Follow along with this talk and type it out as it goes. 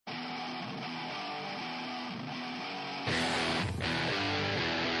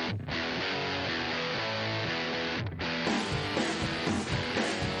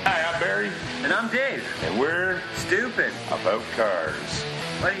And I'm Dave. And we're Stupid. about cars.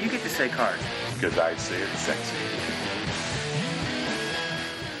 Why don't you get to say cars? Because I say it's sexy.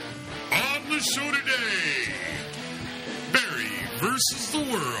 On the show today, Barry versus the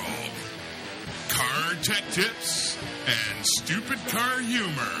world. Car tech tips and stupid car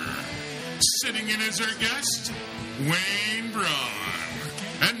humor. Sitting in as our guest, Wayne Braun.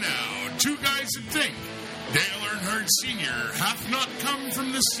 And now, two guys that think Dale Earnhardt Sr. hath not come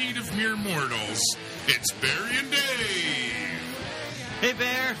from the seed of mere mortals. It's Barry and Dave. Hey,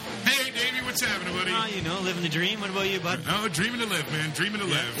 Bear. Hey, Davey, what's happening, buddy? Oh, you know, living the dream. What about you, bud? Oh, dreaming to live, man. Dreaming to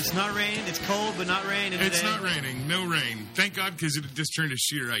live. It's not raining. It's cold, but not raining today. It's not raining. No rain. Thank God, because it just turned to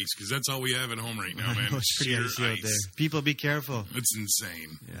sheer ice, because that's all we have at home right now, man. It's pretty icy out there. People, be careful. It's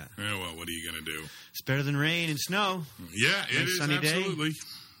insane. Yeah. Oh, well, what are you going to do? It's better than rain and snow. Yeah, it is, sunny absolutely. Day.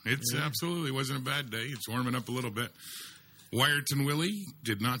 It's absolutely wasn't a bad day. It's warming up a little bit. Wyerton Willie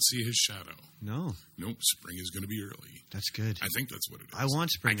did not see his shadow. No. Nope, spring is going to be early. That's good. I think that's what it is. I want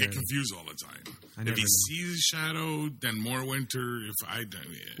spring I get early. confused all the time. I If never he know. sees shadow, then more winter. If I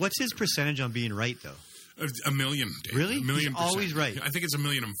What's his percentage on being right, though? a million? Dave. Really? A million He's always percent. right. I think it's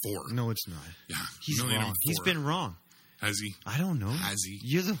 1,000,004. No, it's not. Yeah, He's 1,000,004. wrong. He's been wrong. Has he? I don't know. Has he?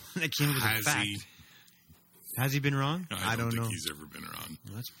 You're the one that came up with the Has fact. he? Has he been wrong? I don't think know. he's ever been wrong.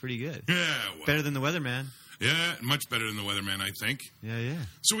 Well, that's pretty good. Yeah, well, Better than the weatherman. yeah, much better than the weatherman, I think. Yeah.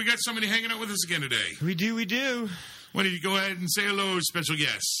 So we got somebody hanging out with us again today. We do. Why don't you go ahead and say hello, special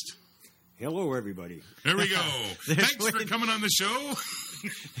guest? Hello, everybody. There we go. There's Thanks for Wayne. coming on the show.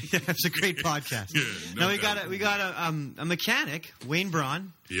 Yeah, it's a great podcast. Yeah, no now doubt. we got a mechanic, Wayne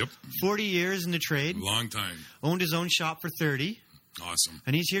Braun, Yep, 40 years in the trade, long time. owned his own shop for 30, Awesome.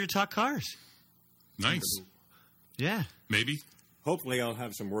 and he's here to talk cars. Nice. Yeah, Maybe. Hopefully, I'll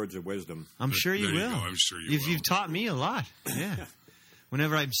have some words of wisdom. I'm sure you There you will. go. I'm sure you You've, will. You've taught me a lot. Yeah.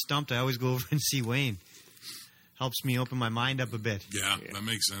 Whenever I'm stumped, I always go over and see Wayne. Helps me open my mind up a bit. Yeah, that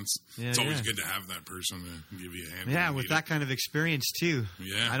makes sense. Yeah, It's always yeah. good to have that person to give you a hand. Yeah, when you with need that kind of experience too.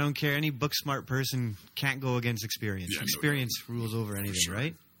 Yeah. I don't care. Any book smart person can't go against experience. Yeah, no Experience rules over anything, Sure.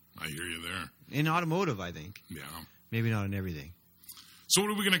 right? it. I hear you there. In automotive, I think. Yeah. Maybe not in everything. So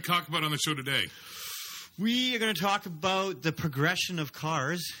what are we going to talk about on the show today? We are going to talk about the progression of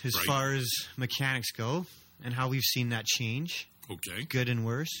cars as Right. far as mechanics go and how we've seen that change, Okay. good and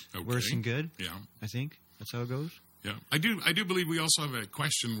worse, Okay. worse and good, Yeah. I think. That's how it goes. Yeah. I do believe we also have a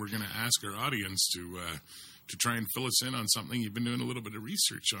question we're going to ask our audience to try and fill us in on something you've been doing a little bit of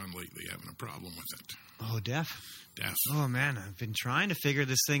research on lately, having a problem with it. Oh, deaf. Deaf. Oh, man, I've been trying to figure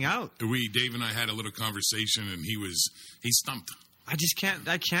this thing out. Dave and I had a little conversation, and he stumped.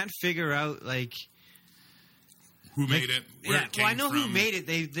 I can't figure out, like... Who made it? Where Yeah, it came well, I know who from. made it.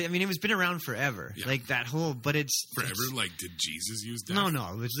 I mean, it was been around forever. Yeah. Like, that whole... But it's... Forever? Like, did Jesus use deaf? No,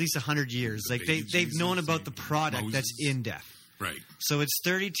 it was at least 100 years. The Like, baby they've Jesus known about and the product Moses. that's in deaf. Right. So it's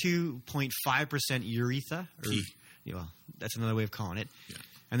 32.5% urethra. Or, Pee. well, that's another way of calling it. Yeah.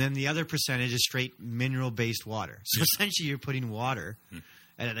 And then the other percentage is straight mineral-based water. So essentially you're putting water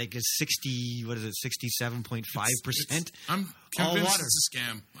at like a 67.5%. I'm All convinced water. it's a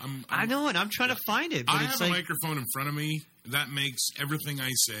scam. I know it. I'm trying to find it. But I it's have a like, microphone in front of me that makes everything I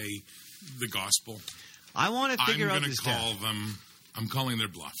say the gospel. I want to figure I'm out going this to call them. I'm calling their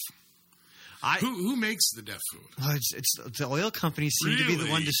bluff. Who makes the deaf food? Well, it's the oil companies seem to be the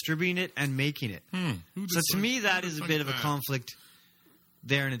one Really? distributing it and making it. Who So to me, that is a decided bit of a that? conflict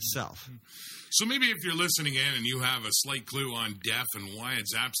there in itself. So maybe if you're listening in and you have a slight clue on deaf and why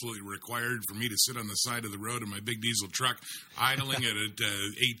it's absolutely required for me to sit on the side of the road in my big diesel truck idling it at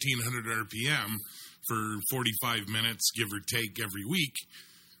 1,800 RPM for 45 minutes, give or take, every week,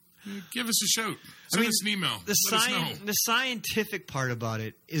 give us a shout. Send us an email. The Let us know. the scientific part about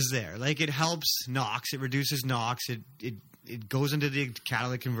it is there. Like, it helps NOx. It reduces NOx. It goes into the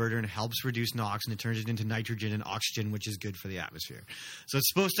catalytic converter and helps reduce NOx, and it turns it into nitrogen and oxygen, which is good for the atmosphere. So it's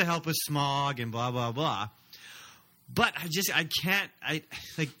supposed to help with smog and blah, blah, blah. But it's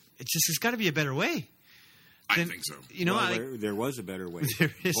got to be a better way. I Then, think so. You know, Well, there was a better way.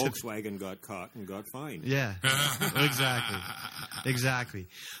 There is a- Volkswagen got caught and got fined. yeah, exactly.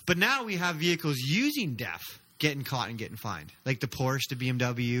 But now we have vehicles using DEF getting caught and getting fined, like the Porsche, the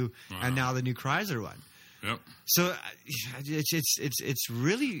BMW, and now the new Chrysler one. Yep. So it's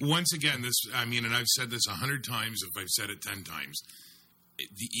really Once again, and I've said this 100 times if I've said it 10 times.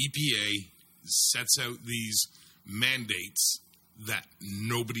 The EPA sets out these mandates that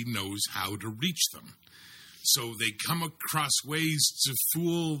nobody knows how to reach them. So they come across ways to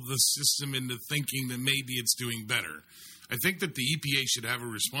fool the system into thinking that maybe it's doing better. I think that the EPA should have a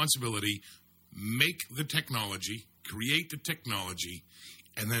responsibility, make the technology, create the technology,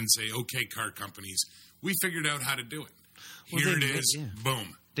 and then say, okay, car companies, we figured out how to do it. Well, Here it they is. make- yeah.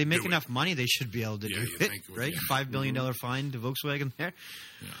 Boom. They make Do it. enough money; they should be able to Yeah, do you it, think, right? yeah. $5 billion fine to Volkswagen there.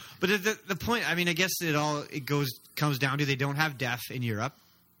 But the point, I mean, I guess it comes down to they don't have DEF in Europe,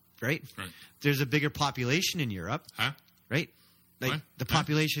 right? Right. There's a bigger population in Europe, Huh? right? Like What? the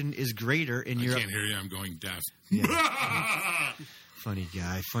population is greater in I Europe. can't hear you. I'm going deaf. Funny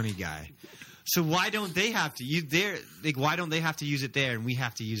guy. So why don't they have to use why don't they have to use it there and we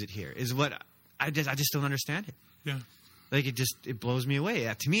have to use it here? Is what I just don't understand it. Yeah. Like it blows me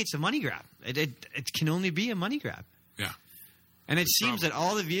away. To me, it's a money grab. It can only be a money grab. Yeah. And it seems that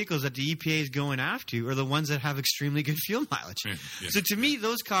all the vehicles that the EPA is going after are the ones that have extremely good fuel mileage. Yeah, yeah. So to me,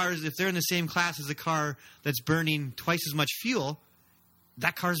 those cars, if they're in the same class as a car that's burning twice as much fuel,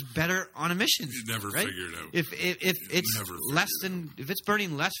 that car's better on emissions. You never right? figure it out. If it's Never less figure than if it's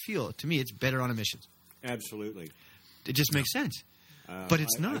burning less fuel, to me, it's better on emissions. Absolutely. It just makes sense. But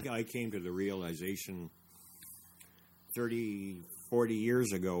it's not. I came to the realization 30, 40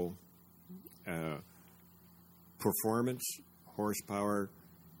 years ago, performance, horsepower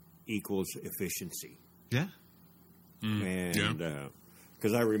equals efficiency. Yeah. And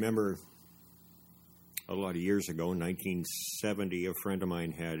because I remember a lot of years ago, 1970, a friend of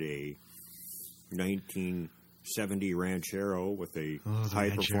mine had a 1970 Ranchero with a Oh, the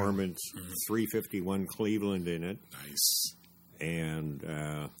high-performance 351 Cleveland in it. Nice. And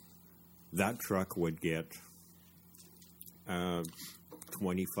that truck would get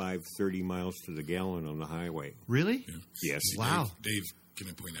 25, 30 miles to the gallon on the highway. Really? Yeah. Yes. Wow. Dave, can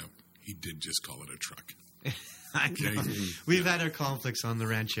I point out, he did just call it a truck. I know. We've had our conflicts on the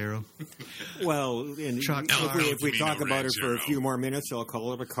Ranchero. Well, and Truck if car. we talk Camino about it for a Ranchero. few more minutes, I'll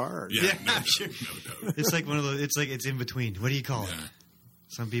call it a car. Yeah, no, sure. no doubt. It's like one of those. It's like it's in between. What do you call it? Yeah.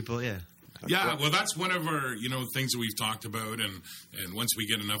 Some people, yeah. Yeah, well, that's one of our things that we've talked about, and once we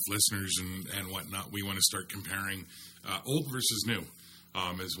get enough listeners and whatnot, we want to start comparing old versus new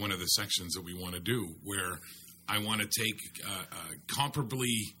as one of the sections that we want to do. Where I want to take a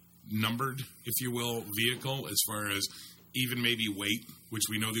comparably numbered, if you will, vehicle as far as even maybe weight, which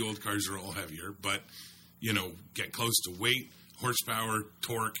we know the old cars are all heavier, but get close to weight, horsepower,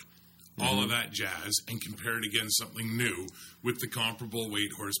 torque. All of that jazz, and compare it against something new with the comparable weight,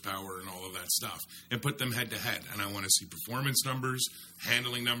 horsepower, and all of that stuff, and put them head to head. And I want to see performance numbers,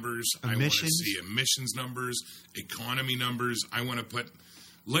 handling numbers. I want to Emissions. see emissions numbers, economy numbers. I want to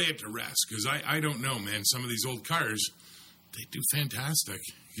lay it to rest because I don't know, man. Some of these old cars, they do fantastic.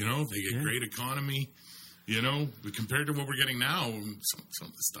 They get great economy. But compared to what we're getting now, some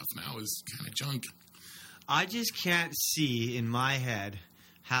of the stuff now is kind of junk. I just can't see in my head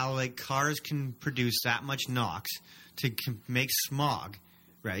how cars can produce that much NOx to make smog,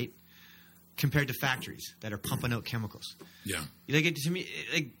 right? Compared to factories that are pumping out chemicals. Yeah. To me,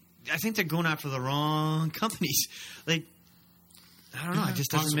 I think they're going after the wrong companies. I don't know. It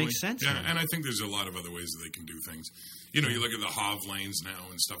just doesn't Possibly. make sense. Yeah, and I think there's a lot of other ways that they can do things. You look at the HOV lanes now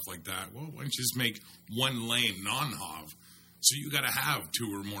and stuff like that. Well, why don't you just make one lane non-HOV? So you got to have two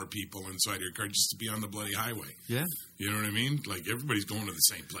or more people inside your car just to be on the bloody highway. Yeah. You know what I mean? Everybody's going to the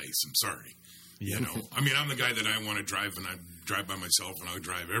same place. I'm sorry. Yeah. I mean, I'm the guy that I want to drive, and I drive by myself, and I'll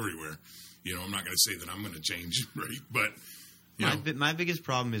drive everywhere. I'm not going to say that I'm going to change, right? But My biggest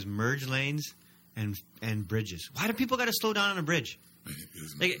problem is merge lanes and bridges. Why do people got to slow down on a bridge?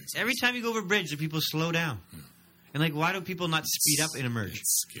 Every time you go over a bridge, the people slow down. Yeah. And why do people not speed up in a merge?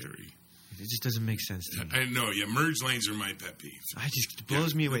 It's scary. It just doesn't make sense to me. I know. Yeah, merge lanes are my pet peeve. It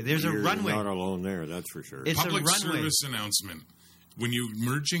blows me away. There's a runway. You're not alone there, that's for sure. It's Public a runway. service announcement. When you're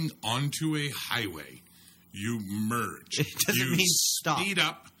merging onto a highway, you merge. It doesn't you mean stop. Speed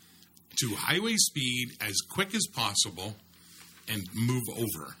up to highway speed as quick as possible and move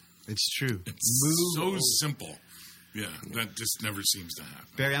over. It's true. It's so simple. Yeah, that just never seems to happen.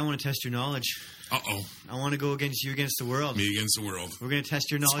 Barry, I want to test your knowledge. Uh-oh. I want to go against you against the world. Me against the world. We're going to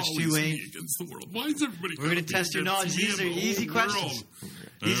test your knowledge It's too, always Wayne. me against the world. Why is everybody We're going to test your knowledge. These are easy questions.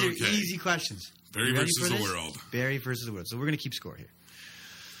 These are easy questions. Barry You ready versus for the this? world. Barry versus the world. So we're going to keep score here.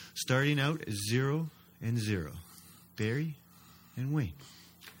 Starting out is 0-0. Barry and Wayne.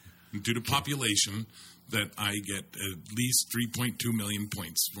 Due to population, that I get at least 3.2 million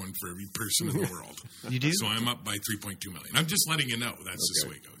points, one for every person in the world. You do? So I'm up by 3.2 million. I'm just letting you know. That's just the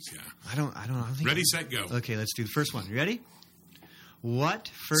way it goes. Yeah. I don't think Ready, set, go. Okay, let's do the first one. You ready? What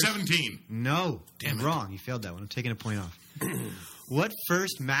first 17. No. Damn it. Wrong. You failed that one. I'm taking a point off. What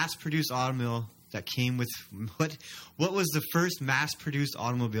first mass-produced automobile that came with what was the first mass-produced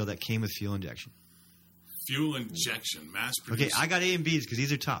automobile that came with fuel injection? Fuel injection, mass Okay, produced. I got A and B's because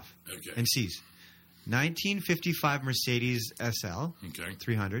these are tough. Okay. And C's. 1955 Mercedes SL Okay.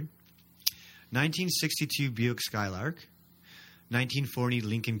 300. 1962 Buick Skylark. 1940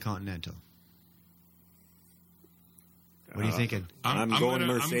 Lincoln Continental. What are you thinking? I'm going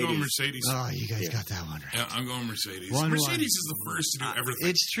Mercedes. I'm going Mercedes. Oh, you guys got that one right. Yeah, I'm going Mercedes. 1-1. Mercedes is the first to do everything.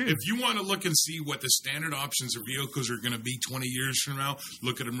 It's true. If you want to look and see what the standard options of vehicles are going to be 20 years from now,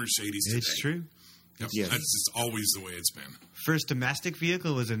 look at a Mercedes today. It's true. Yep. Yes. That's just always the way it's been. First domestic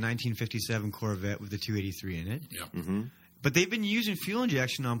vehicle was a 1957 Corvette with a 283 in it. Yeah. Mm-hmm. But they've been using fuel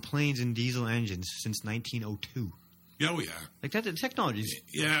injection on planes and diesel engines since 1902. Yeah, oh yeah. Like that, the technology's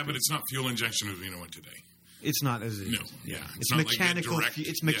Yeah, but it's not fuel injection as we know it today. it's not as No, yeah. It's not like mechanical. the direct-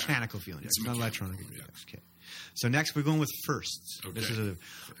 It's yeah. mechanical fuel It's injection, not mechanical, electronic. yeah. Okay. So next we're going with firsts. Okay. This is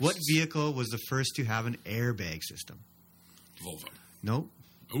what vehicle was the first to have an airbag system? Volvo. Nope.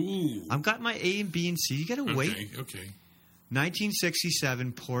 Ooh. I've got my A and B and C. You got to Okay, wait. okay,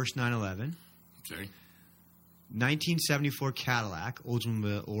 1967 Porsche 911. okay. 1974 Cadillac,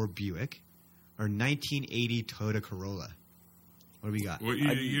 Oldsmobile or Buick, or 1980 Toyota Corolla. What do we got? What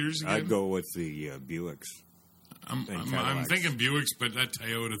years again? I'd go with the Buicks. I'm Cadillacs. thinking Buicks, but that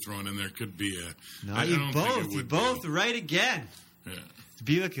Toyota thrown in there could be a. No, I you don't think it both. You would both be. right again. Yeah.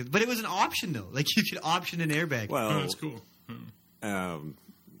 Buick, but it was an option though. Like you could option an airbag. Oh, Well, that's cool.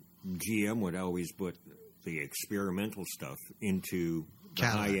 GM would always put the experimental stuff into the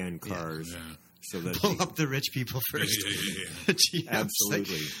Cadillac, high-end yeah. cars, Yeah. so that Pull up the rich people first. Yeah. GM's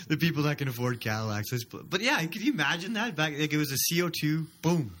Absolutely. like the people that can afford Cadillacs. But yeah, could you imagine that? Back like it was a CO2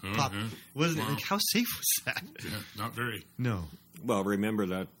 boom pop. Mhm. Was it Wow. like how safe was that? Yeah, not very. No. Well, remember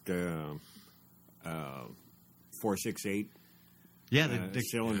that 468 Yeah, the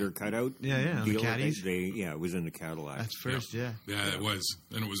cylinder cutout. Yeah, the deal? Caddies. It was in the Cadillac. that's first. Yeah. Yeah, it was,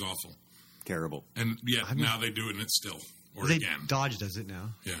 and it was awful. Terrible. And yet now they do it, and it's still or They, again. Dodge does it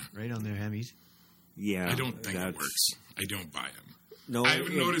now. Yeah. Right on their Hemis. Yeah, I don't think it that's- works. I don't buy it. No, I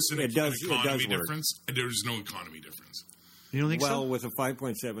haven't noticed an does economy work. difference. There's no economy difference. You don't think Well, so? with a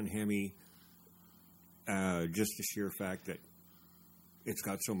 5.7 Hemi, just the sheer fact that it's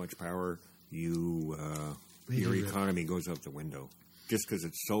got so much power, your do. economy goes out the window. Just because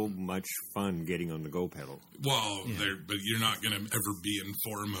it's so much fun getting on the go pedal. Well, but you're not going to ever be in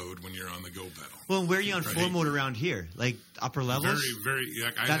 4 mode when you're on the go pedal. Well, where are you on Right. 4 mode around here? Like upper levels? Very.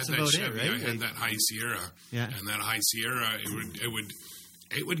 Like I That's had that about it, Chevy. right? I had Like- that High Sierra. Yeah. And that High Sierra,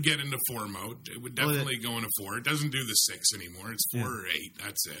 it would get into 4 mode. It would definitely go into 4. It doesn't do the 6 anymore. It's 4 or 8.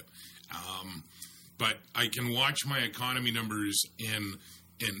 That's it. But I can watch my economy numbers in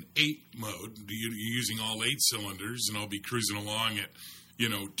 8 mode, using all 8 cylinders, and I'll be cruising along at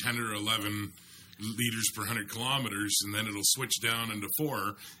 10 or 11 liters per 100 kilometers, and then it'll switch down into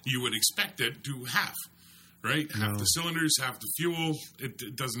 4. You would expect it to half, right? Half the cylinders, half the fuel.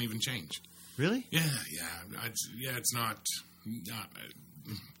 It doesn't even change. Really? Yeah. It's not.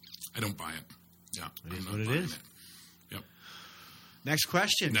 I don't buy it. Yeah, It is I'm not what it buying is. Yep. Next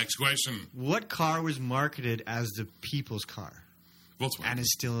question. Next question. What car was marketed as the people's car Volkswagen. and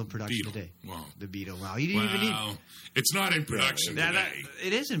is still in production Beetle. today? Wow. The Beetle. Wow. You didn't even need... Well, it's not in production today.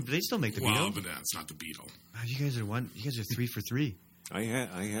 It isn't. But they still make the Well, Beetle. but that's not the Beetle. Wow, you guys are 3 for 3. I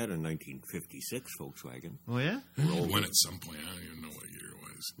had a 1956 Volkswagen. Oh yeah. One at some point. I don't even know what year it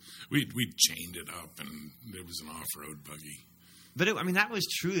was. We chained it up, and it was an off-road buggy. But that was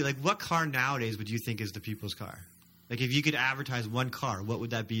truly like, what car nowadays would you think is the people's car? Like, if you could advertise one car, what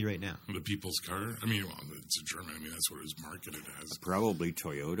would that be right now? The people's car. I mean, well, it's a German. I mean, that's what it was marketed as. Probably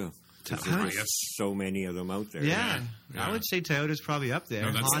Toyota. 'Cause Huh? There's so many of them out there. Yeah, Yeah. I would say Toyota's probably up there.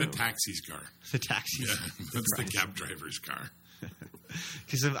 No, that's Honda- the taxi's car. the taxis. Yeah, that's the cab driver's car.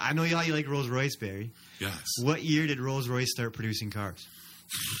 Because I know how you like Rolls Royce, Barry. Yes. What year did Rolls Royce start producing cars?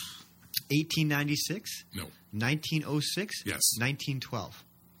 1896, No. 1906, Yes. 1912.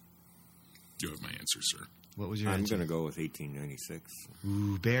 You have my answer, sir. What was your I'm answer? going to go with 1896.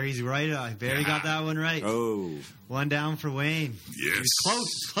 Ooh, Barry's right. Barry got that one right. Oh, One down for Wayne. Yes. It's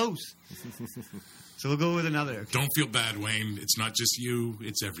close. It's close. So we'll go with another. Okay. Don't feel bad, Wayne. It's not just you.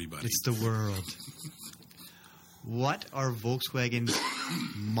 It's everybody. It's the world. What are Volkswagen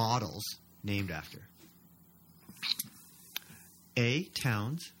models named after? A.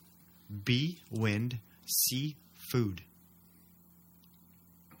 Towns. B. Wind. C. Food.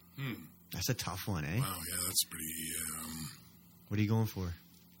 That's a tough one, eh? Wow, yeah, that's pretty... What are you going for?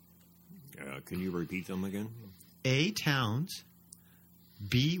 can you repeat them again? A. Towns.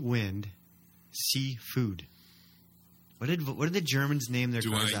 B. Wind. C. Food. What did the Germans name their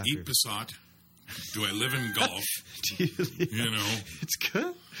do cars I after? eat Passat? Do I live in golf? You know, It's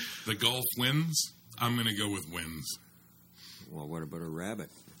good. the golf wins. I'm going to go with wins. Well, what about a rabbit?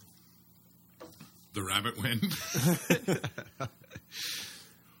 The rabbit wind.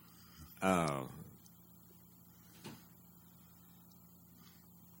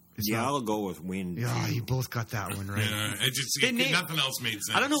 Yeah, I'll go with wind. Yeah, too. you both got that one right. Yeah, it just They na- nothing else made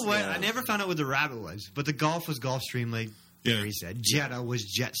sense. I don't know what. Yeah. I never found out what the rabbit was, but the Golf was Gulfstream, like Yeah. Barry said. Jetta was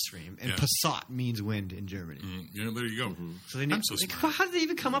Jetstream, and Yeah. Passat means wind in Germany. Yeah, there you go. So they I'm so like, smart. how did they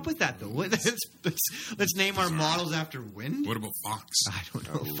even come up with that though? Let's name our models after wind. What about Fox? I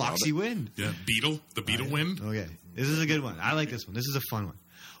don't know. love Foxy it. wind. Yeah, Beetle. The Beetle wind. Okay, this is a good one. I like this one. This is a fun one.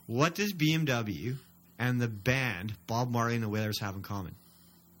 What does BMW and the band Bob Marley and the Wailers have in common?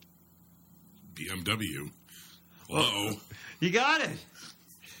 BMW. Hello. You got it.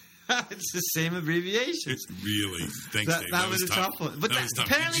 It's the same abbreviation. It's really. Thanks, That- Dave. that was a tough. tough one. But that that- was tough.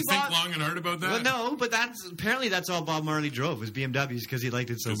 apparently Did you think Bob- long and hard about that? Well, no, but that's all Bob Marley drove was BMWs because he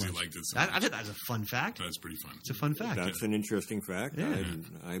liked it so 'Cause much. he liked it so I much. think that's a fun fact. That's pretty fun. It's a fun fact. That's an interesting fact. Yeah.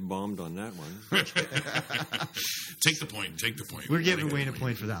 I bombed on that one. Take the point. Take the point. We're giving Wayne a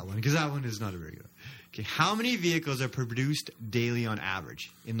point for that one because that one is not a very good. Okay, how many vehicles are produced daily on average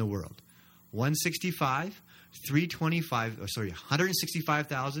in the world? 165, 325. Oh, sorry,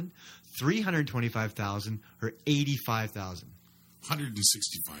 165,000, 325,000, or 85,000.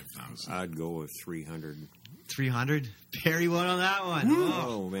 165,000. I'd go with 300. 300. Perry won on that one. Oh.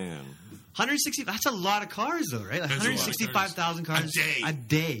 Oh, man. 160. That's a lot of cars, though, right? Like That's a lot of 165,000 cars. cars A day. A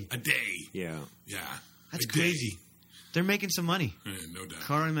day. A day. Yeah. Yeah. That's A day. crazy. They're making some money. No doubt.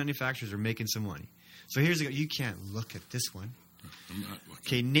 Car manufacturers are making some money. So here's you can't look at this one. I'm not looking.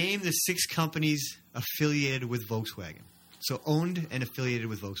 Okay, name the 6 companies affiliated with Volkswagen. So owned and affiliated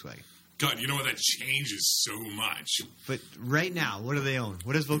with Volkswagen. God, you know what? That changes so much. But right now, what do they own?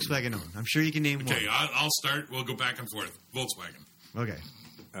 What does Volkswagen own? I'm sure you can name Okay, one. I'll start. We'll go back and forth. Volkswagen. Okay.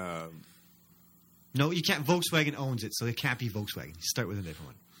 No, you can't. Volkswagen owns it, so it can't be Volkswagen. Start with a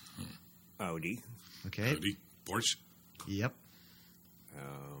different one. Audi. Okay. Audi. Porsche. Yep.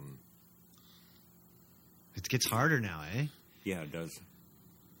 It gets harder now, eh? Yeah, it does.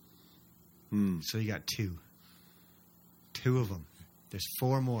 So you got 2. 2 of them. There's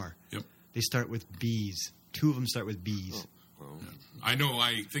 4 more. Yep. They start with B's. 2 of them start with B's. Well, I know.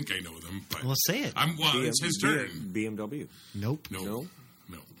 I think I know them, but Well, say it. it's his turn. BMW. Nope. No.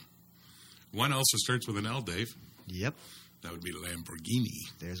 One also starts with an L, Dave. Yep. That would be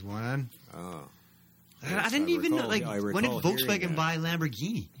Lamborghini. There's one. Oh. I didn't even know. Like, I when did recall hearing Volkswagen that. buy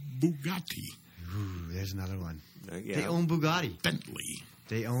Lamborghini? Bugatti. Ooh, there's another one. Yeah. They own Bugatti. Bentley.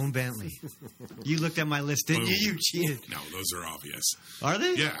 They own Bentley. You looked at my list, didn't you? You cheated. No, those are obvious. Are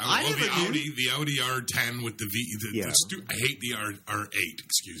they? Yeah, I well, never knew. the Audi R10 with the V. Yeah. I hate the R8.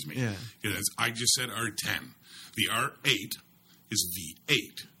 Excuse me. Yeah. Because I just said R10. The R8 is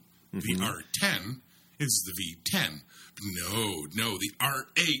V8. The R10 is the V10. No, the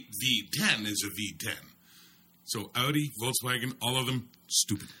R8 V10 is a V10. So Audi, Volkswagen, all of them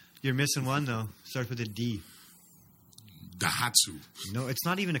stupid. You're missing one though. Starts with a D. Daihatsu. No, it's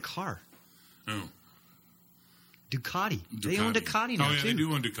not even a car. Oh, Ducati. They own Ducati now Oh, yeah, too. they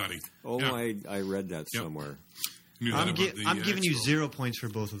do own Ducati. Oh, yeah. I read that Yep. somewhere. Knew that I'm, about the, I'm giving you Expo. 0 points for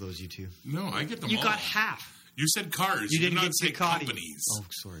both of those, you two. No, I get them You all. got half. You said cars. You didn't did get not say Ducati. companies. Oh,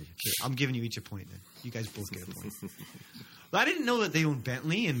 sorry. Okay, I'm giving you each a point then. You guys both get a point. Well, I didn't know that they own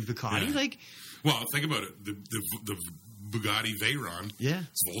Bentley and Ducati. Yeah. Like, Well, think about it. The Bugatti Veyron. yeah.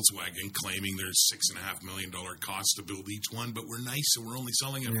 It's Volkswagen claiming there's $6.5 million cost to build each one, but we're nice, so we're only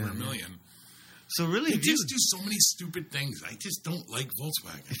selling it for $1 million. So really, They if you, just do so many stupid things. I just don't like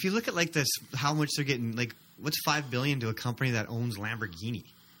Volkswagen. if you look at like this, how much they're getting, like, what's $5 billion to a company that owns Lamborghini?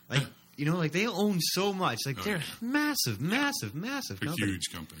 Like, you know, like they own so much. Like Oh, they're yeah. massive A company. huge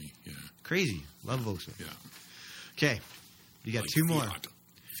company. Yeah. Crazy. Love Volkswagen. Yeah. Okay, you got Like 2 more. Fiat.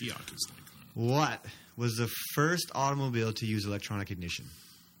 Fiat is like that. What was the first automobile to use electronic ignition?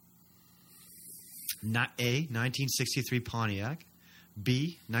 Not A, 1963 Pontiac,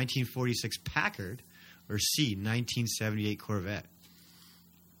 B, 1946 Packard, or C, 1978 Corvette?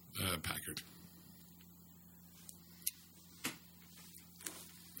 Packard.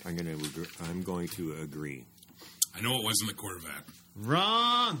 I'm going to agree. I know it wasn't the Corvette.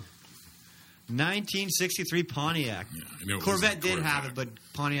 Wrong. 1963 Pontiac. Yeah, I know it Corvette wasn't did the have it, Corvette.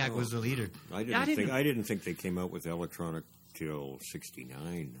 but Pontiac was the leader. I didn't think they came out with electronic till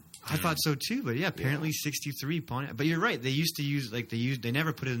 '69. I thought so too, but yeah, apparently 63 Pontiac. But you're right. They used to use they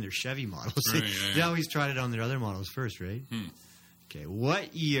never put it in their Chevy models. Right, They yeah. always tried it on their other models first, right? Okay,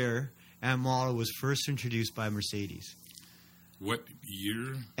 what year and model was first introduced by Mercedes? What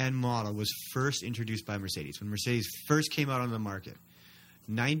year? And model was first introduced by Mercedes when Mercedes first came out on the market.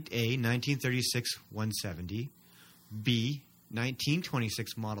 A, 1936 170, B,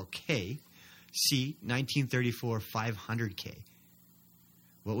 1926 Model K, C, 1934 500K.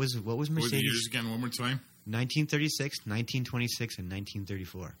 What was What were the Mercedes? years again? One more time. 1936, 1926, and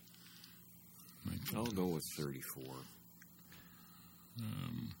 1934. I'll go with 34.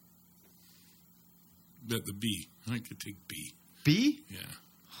 The B. I could take B. B? Yeah.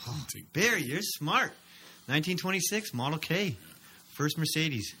 Oh, Take Barry, you're smart. 1926, Model K. First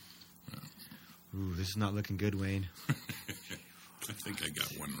Mercedes. Ooh, this is not looking good, Wayne. I think I got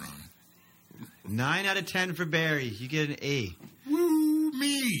one wrong. 9 out of 10 for Barry. You get an A. Woo,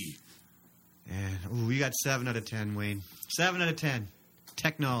 me. And ooh, we got 7 out of 10, Wayne. 7 out of 10.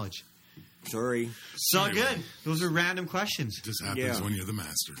 Tech knowledge. Sorry. It's all Anyway. good. Those are random questions. This happens Yeah. when you're the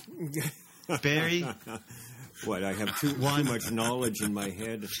master. Barry. What, I have too much knowledge in my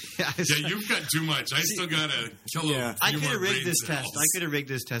head? Yeah, you've got too much. I still got to kill Yeah. a I few could more have rigged brain this cells. test. I could have rigged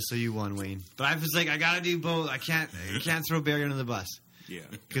this test so you won, Wayne. But I was like, I got to do both. I can't throw Barry under the bus. Yeah.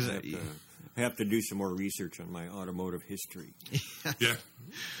 'Cause I have to do some more research on my automotive history. Yeah.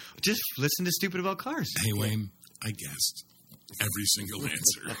 Just listen to Stupid About Cars. Hey, Wayne, I guessed every single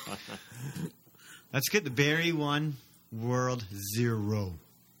answer. That's good. The Barry won, World 0.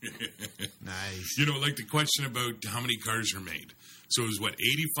 Nice. You know, like the question about how many cars are made. So it was what,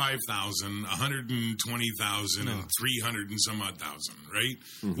 85,000, 120,000, and 300 and some odd thousand, right?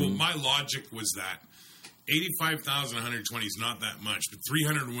 Well, my logic was that 85,000, 120 is not that much, but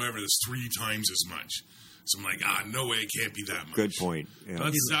 300 and whatever, that's 3 times as much. So I'm like, no way, it can't be that much. Good point. Yeah. I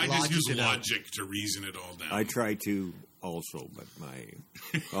just Logic use it out. logic to reason it all down. I try to also, but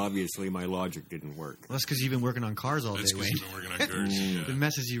obviously my logic didn't work. Well, that's because you've been working on cars all That's day, because Wayne. you've been working on cars. It Yeah.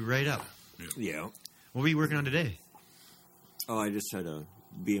 messes you right up. Yeah. What were you working on today? Oh, I just had a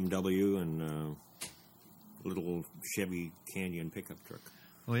BMW and a little Chevy Canyon pickup truck.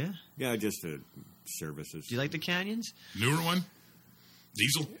 Oh, yeah? Yeah, just services. Do you like the Canyons? Newer one?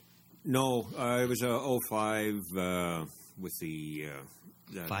 Diesel? No, it was a 05 with the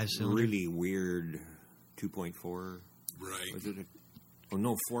that 5-cylinder? really weird 2.4. Right. Was it? Oh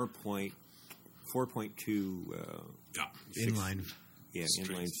no, 4.2. Yeah. Inline. Yeah,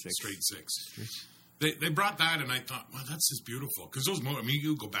 inline six. Straight six. They brought that, and I thought, wow, that's just beautiful. Because those motors, I mean,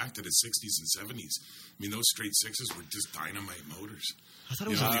 you go back to the 60s and 70s. I mean, those straight sixes were just dynamite motors. I thought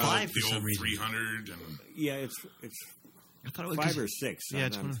it was You a know, 5 for the some old reason. 300 and Yeah, it's I thought it was 5 or 6. Yeah,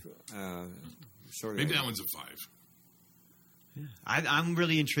 it's sorry. maybe that one's a 5. I'm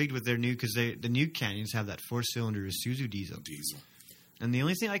really intrigued with their new, because the new Canyons have that 4-cylinder Isuzu diesel. Diesel. And the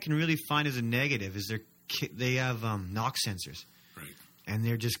only thing I can really find as a negative is they have knock sensors. Right. And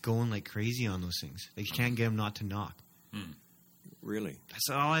they're just going like crazy on those things. They can't get them not to knock. Really? That's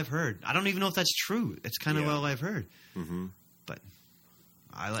all I've heard. I don't even know if that's true. It's kind of Yeah. all I've heard. Mm-hmm. But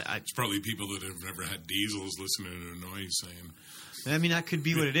It's probably people that have never had diesels listening to the noise saying, I mean, that could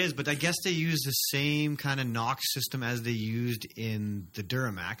be what it is. But I guess they use the same kind of knock system as they used in the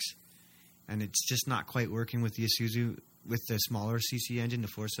Duramax. And it's just not quite working with the Isuzu, with the smaller CC engine, the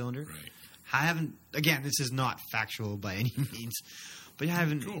 4-cylinder. right. I haven't, again, this is not factual by any means, but I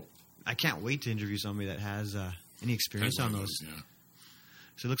haven't, Cool. I can't wait to interview somebody that has any experience Had on one of those. yeah.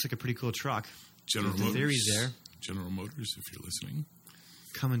 So it looks like a pretty cool truck. General The Motors. theory's there. General Motors, if you're listening.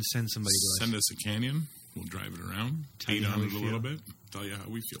 Come and send somebody to Send us. us a Canyon. We'll drive it around, Tell you beat how on we it a feel. little bit, tell you how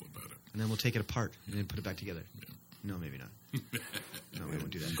we feel about it. And then we'll take it apart and then put it back together. No, maybe not. No, we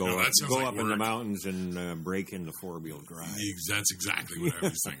won't do that. Go No, up, that sounds go like up in the work. mountains and break in the 4-wheel drive. That's exactly what I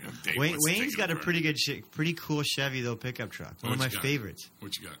was thinking. Dave Wayne, wants to Wayne's take got it a apart. pretty cool Chevy, though, pickup truck. One of my What you got? favorites.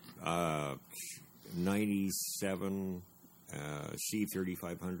 What you got? 97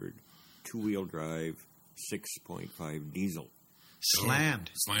 C3500 2-wheel drive 6.5 diesel.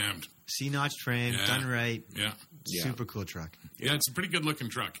 Slammed. Slammed. C-notch frame, Yeah. done right. Yeah. Yeah. Super cool truck. Yeah, it's a pretty good looking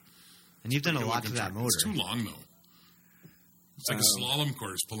truck. And you've done a Good lot to looking that truck. motor. It's too long, though. It's like a slalom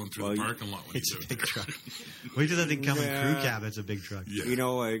course pulling through well, the parking lot when It's you a do big it. truck. Wait till that thing come in crew Yeah. cab. It's a big truck. Yeah. You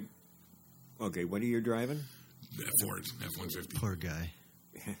know, okay, what are you driving? Ford F-150. Poor guy.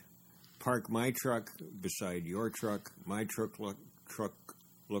 Park my truck beside your truck. My truck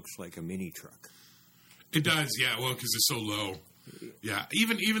looks like a mini truck. It does, yeah. Well, because it's so low. Yeah,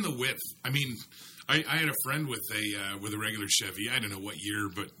 even the width. I mean, I had a friend with a regular Chevy. I don't know what year,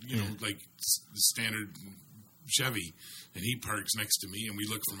 but you know, like standard Chevy, and he parks next to me, and we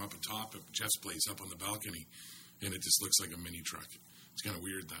look from up atop at Jeff's place up on the balcony, and it just looks like a mini truck. It's kind of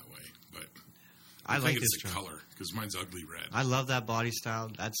weird that way, but I think like it's this the truck. color because mine's ugly red. I love that body style.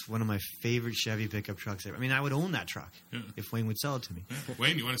 That's one of my favorite Chevy pickup trucks ever. I mean, I would own that truck Yeah. if Wayne would sell it to me.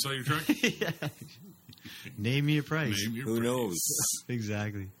 Wayne, you want to sell your truck? Name me a price. Name your Who price. knows?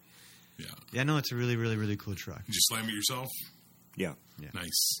 Exactly. Yeah. Yeah, no, it's a really, really, really cool truck. Did you slam it yourself? Yeah.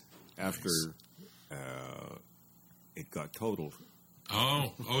 Nice. after it got totaled.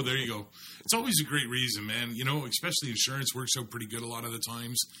 Oh, there you go. It's always a great reason, man. You know, especially insurance works out pretty good a lot of the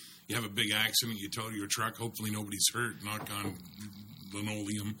times. You have a big accident, you total your truck, hopefully nobody's hurt, knock on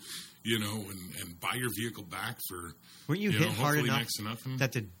linoleum, you know, and buy your vehicle back for, weren't you hit hard hopefully enough next to nothing.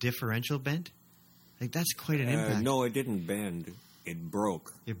 that the differential bent? Like, that's quite an impact. No, it didn't bend. It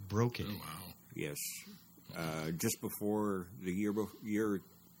broke. It broke it. Oh, wow. Yes, just before the year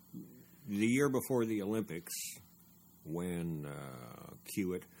before the Olympics, when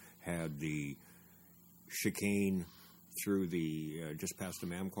Kiewit had the chicane through the just past the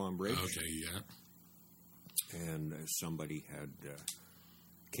Mamquam Bridge. Okay, yeah. And somebody had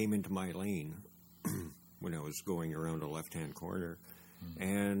came into my lane when I was going around a left-hand corner,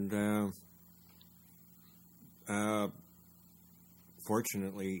 and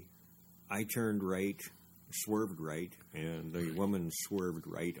fortunately, I turned right, swerved right, and the woman swerved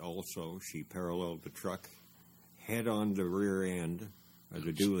right also. She paralleled the truck, head on the rear end of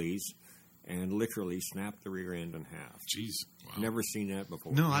the dualies, and literally snapped the rear end in half. Jeez, wow. Never seen that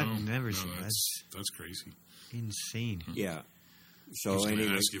before. No, I've never seen that. That's crazy. Insane. Yeah. I So was going to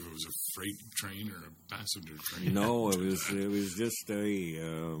anyway, ask if it was a freight train or a passenger train. no, it was just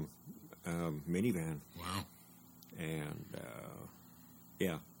a minivan, Wow. and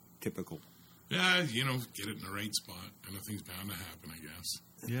yeah, typical. Yeah, you know, get it in the right spot. Anything's bound to happen, I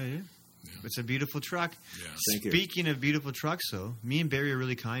guess. Yeah. It's a beautiful truck. Yeah. Thank you. Speaking of beautiful trucks, though, me and Barry are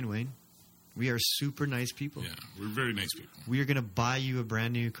really kind, Wayne. We are super nice people. Yeah, we're very nice people. We are going to buy you a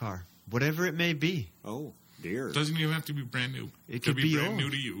brand new car, whatever it may be. Oh dear. It doesn't even have to be brand new. It could be brand old. new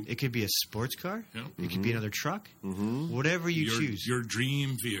to you. It could be a sports car. Yeah. It could be another truck. Whatever you choose. Your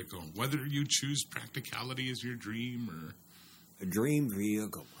dream vehicle. Whether you choose practicality as your dream or A dream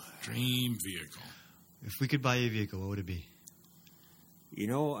vehicle. dream vehicle. If we could buy you a vehicle, what would it be? You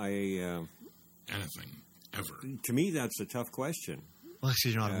know, Anything. Ever. to me that's a tough question. Well,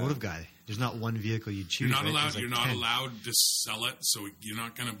 because you're an automotive guy. There's not one vehicle you choose. You're not right? allowed. There's like You're not 10. allowed to sell it. So you're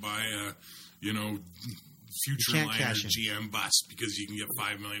not going to buy a, future can't line or cash in. GM bus because you can get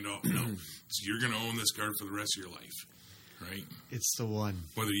 $5 million. No, so you're going to own this car for the rest of your life, right? It's the one.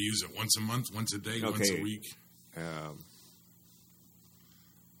 Whether you use it once a month, once a day, once Okay. a week.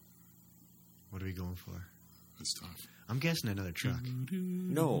 What are we going for? That's tough. I'm guessing another truck.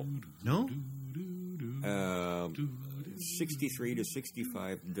 No, No? 63 to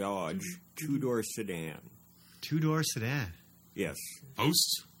 65 Dodge two-door sedan. Two-door sedan. Yes,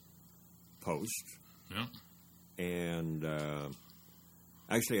 Posts. post. Yeah. And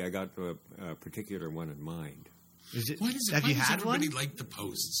actually, I got a particular one in mind. Is it? Why does Have you does had one? everybody like the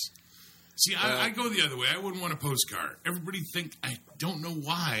posts? See, I go the other way. I wouldn't want a post car. Everybody think I don't know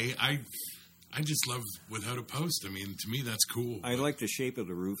why. I just love without a post. I mean, to me, that's cool. I like the shape of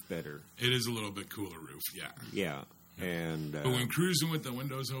the roof better. It is a little bit cooler roof, yeah. Yeah, and But when cruising with the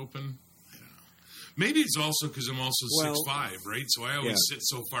windows open, I don't know. Maybe it's also because I'm also Well, 6'5", right? So I always yeah. sit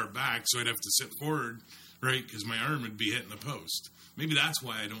so far back, so I'd have to sit forward, right? Because my arm would be hitting the post. Maybe that's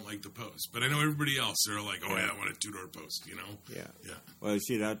why I don't like the post. But I know everybody else, they're like, oh, yeah, I want a two-door post, you know? yeah. Yeah. Well,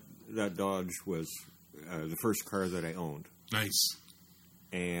 see that Dodge was the first car that I owned, Nice.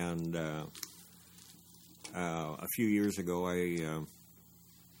 and a few years ago, I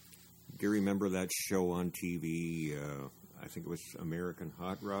do you remember that show on TV? I think it was American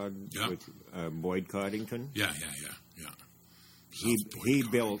Hot Rod Yeah. with Boyd Coddington. Yeah. He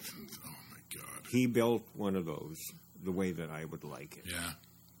Boyd built Coddington. Oh, my God. he built one of those the way that I would like it. Yeah.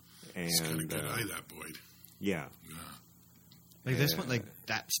 He's got a And good eye, that Boyd. yeah, Yeah. Like this one? Like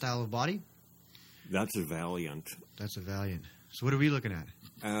that style of body? that's a Valiant. That's a Valiant. So what are we looking at?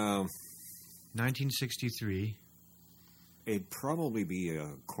 1963. It'd probably be a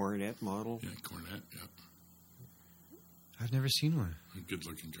Coronet model. Yeah, Cornet, yeah. I've never seen one.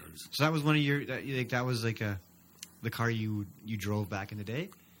 Good-looking cars. So that was one of your... That was like the car you drove back in the day?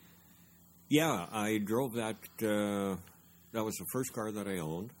 Yeah, I drove that. That was the first car that I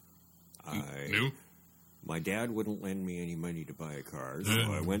owned. New? My dad wouldn't lend me any money to buy a car, so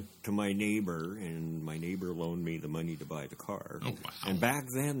I went to my neighbor, and my neighbor loaned me the money to buy the car. Oh, wow. And back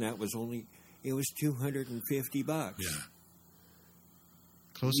then, it was $250. Yeah.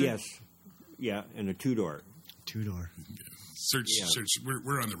 Closer? Yes. Yeah, and a two-door. Two-door. Search. Yeah.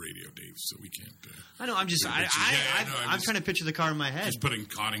 We're on the radio, Dave, so we can't. I know, I'm just... Yeah, I know, I'm just- trying to picture the car in my head. Just putting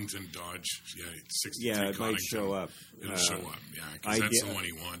Coddington Dodge. Yeah, 63 Yeah, it Coddington. might show up. It'll show up, yeah, I because that's did- the one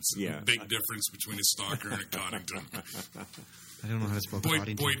he wants. yeah. Big difference between a Stalker and a Coddington. I don't know how to spell Boyd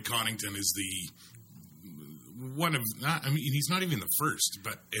Coddington. Coddington is the one of... I mean, he's not even the first,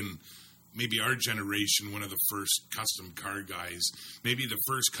 but in maybe our generation, one of the first custom car guys, maybe the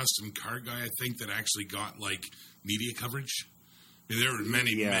first custom car guy, I think, that actually got, like, media coverage. I mean, there were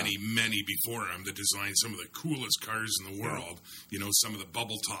many before him that designed some of the coolest cars in the world, you know, some of the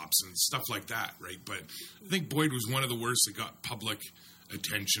bubble tops and stuff like that, right? But I think Boyd was one of the worst that got public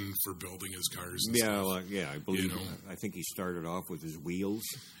attention for building his cars and stuff. I believe, You know? I think he started off with his wheels.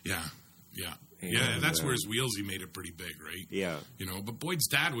 Yeah. And, That's where his wheels, he made it pretty big, right? Yeah. You know, but Boyd's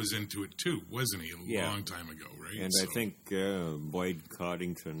dad was into it too, wasn't he? A Yeah. long time ago, right? And So- I think Boyd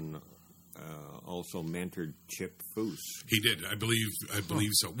Coddington also mentored Chip Foose. he did. I believe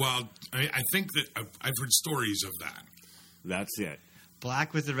so. Well, I think that I've heard stories of that. That's it.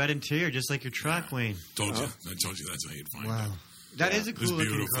 Black with the red interior, just like your truck, Wayne. I told you that's how you'd find Wow. it. That is a It's cool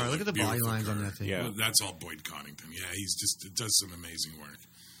looking beautiful. car. Look at the body Beautiful lines on car. that thing. Yeah. Well, that's all Boyd Coddington. Yeah, it does some amazing work.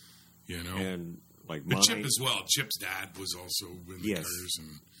 You know, And like but my Chip as well. Chip's dad was also in the Yes. cars,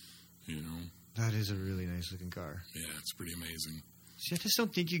 and you know, That is a really nice looking car. yeah, it's pretty amazing. See, I just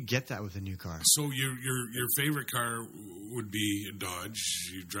don't think you get that with a new car. So your favorite car would be a Dodge.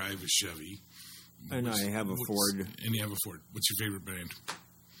 You drive a Chevy, and I have a Ford. and you have a Ford. What's your favorite brand?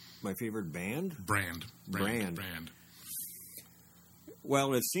 My favorite band? Brand.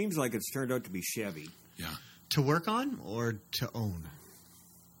 Well, it seems like it's turned out to be Chevy. Yeah. To work on or to own?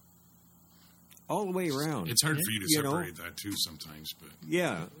 All the way around. It's hard for you to You know? separate that too sometimes, but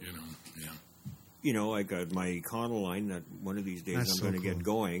Yeah. yeah. You know, I got my Econoline that one of these days That's I'm so going to cool. get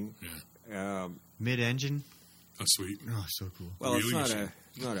going. Yeah. Mid-engine? That's sweet. Oh, so cool. Well, Really?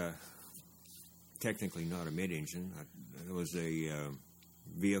 it's not a technically not a mid-engine. It was a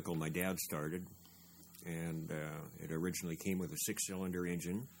vehicle my dad started, and it originally came with a 6-cylinder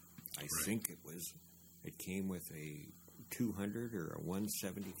engine. I think it came with a 200 or a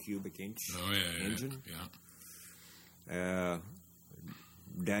 170 cubic inch engine. Yeah.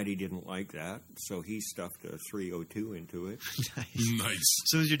 Daddy didn't like that, so he stuffed a 302 into it. Nice. Nice.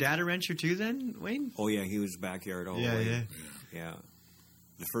 So is your dad a rancher too then, Wayne? Oh yeah, he was backyard all the Yeah, way. yeah. Yeah.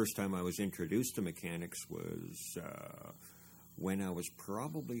 The first time I was introduced to mechanics was when I was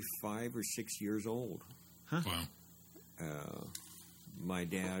probably 5 or 6 years old. Wow. My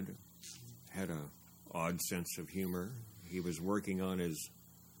dad had a odd sense of humor. He was working on his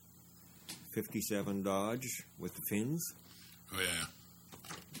 57 Dodge with the fins, Oh yeah.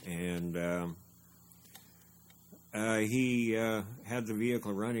 and he had the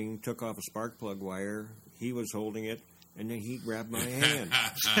vehicle running, took off a spark plug wire. He was holding it, and then he grabbed my hand.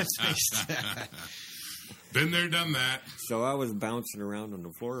 That's nice. Been there, done that. So I was bouncing around on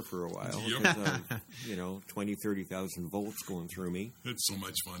the floor for a while Yep. because of, 20, 30,000 volts going through me. It's so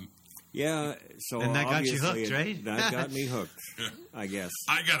much fun. Yeah, so And that got you obviously hooked, right? That got me hooked, I guess.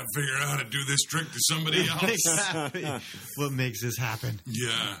 I got to figure out how to do this trick to somebody else. Exactly. What makes this happen?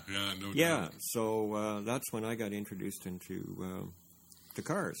 Yeah, no Yeah, doubt. so that's when I got introduced into to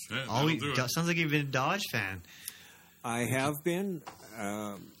cars. Yeah, that'll Always, do it. sounds like you've been a Dodge fan. I have been.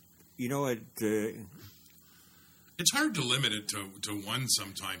 It's hard to limit it to one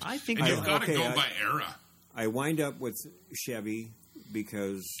sometimes. I think and I- you've got to okay, go I- by era. I wind up with Chevy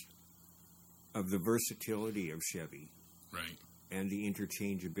because of the versatility of Chevy Right. and the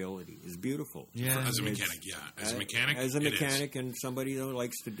interchangeability is beautiful. Yeah. As a It's- mechanic, yeah. As a mechanic, As a it is. mechanic and somebody that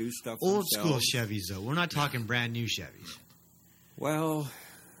likes to do stuff Old school themselves. Chevys, though. We're not talking brand new Chevys. Well,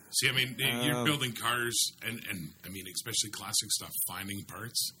 See, I mean, you're building cars, and I mean, especially classic stuff, finding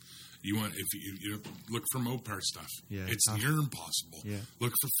parts. You want if you look for Mopar stuff, Yeah, it's tough. near impossible. Yeah.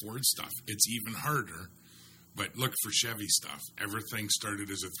 Look for Ford stuff, it's even harder. But look for Chevy stuff. Everything started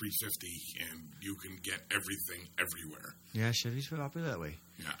as a 350, and you can get everything everywhere. Yeah, Chevys were popular that way.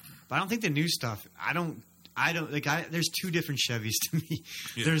 Yeah, But I don't think the new stuff. I don't like. There's two different Chevys to me.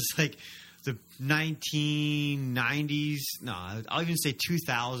 Yeah. There's like the 1990s. No, I'll even say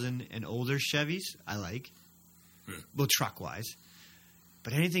 2000 and older Chevys. I like. Yeah. Well, truck wise.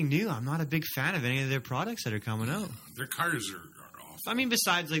 But anything new, I'm not a big fan of any of their products that are coming out. their cars are awful. I mean,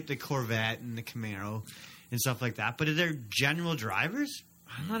 besides like the Corvette and the Camaro and stuff like that. But they're general drivers,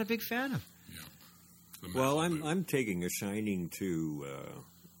 I'm not a big fan of. The well, Malibu. I'm taking a shining to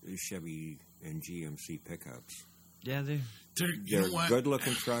Chevy and GMC pickups. Yeah, they. They're, you They're know what?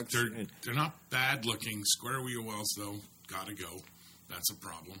 good-looking trucks. They're not bad looking. Square wheel wells, though, gotta go. That's a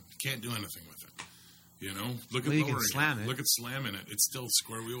problem. You can't do anything with it. You know, look Well, at you can lowering slam it. Look at slamming it. It's still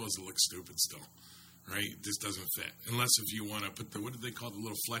square wheel wells. It looks stupid still, right? It just doesn't fit unless if you want to put the what did they call the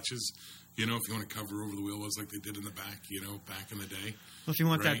little fletches? You know, if you want to cover over the wheel wells like they did in the back. You know, back in the day. Well, if you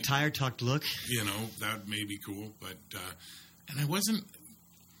want Right. that tire tucked look, You know, that may be cool, but and I wasn't.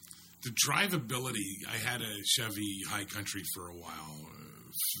 The drivability, I had a Chevy High Country for a while,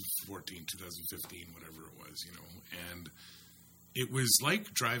 4 2014, 2015, whatever it was, and it was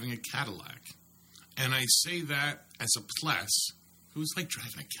like driving a Cadillac. And I say that as a plus. It was like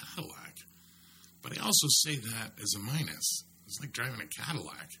driving a Cadillac. But I also say that as a minus. It was like driving a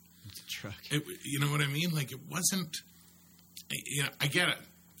Cadillac. It's a truck. You know what I mean? Like, it wasn't... I get it.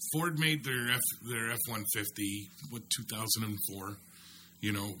 Ford made their F-150, 2004,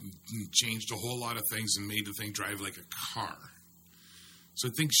 changed a whole lot of things and made the thing drive like a car. So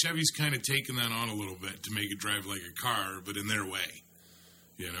I think Chevy's kind of taken that on a little bit to make it drive like a car, but in their way,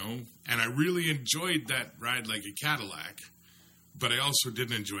 And I really enjoyed that ride like a Cadillac, but I also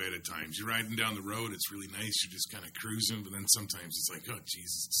didn't enjoy it at times. You're riding down the road, it's really nice, you're just kind of cruising, but then sometimes it's like, oh,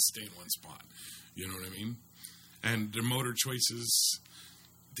 Jesus, stay in one spot. You know what I mean? And their motor choices,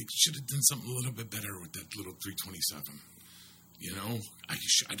 they should have done something a little bit better with that little 327.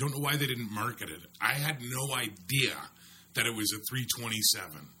 I don't know why they didn't market it. I had no idea that it was a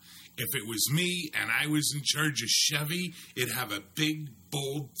 327. If it was me and I was in charge of Chevy, it'd have a big,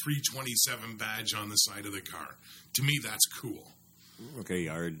 bold 327 badge on the side of the car. To me, that's cool. Okay,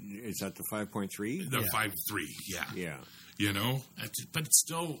 is that the 5.3? The 5.3, yeah. Yeah. But it's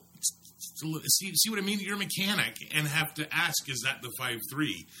still see what I mean? You're a mechanic and have to ask, is that the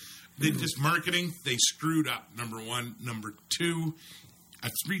 5.3? They just marketing, they screwed up, number one. Number two, a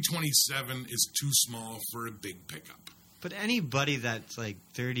 327 is too small for a big pickup. But anybody that's like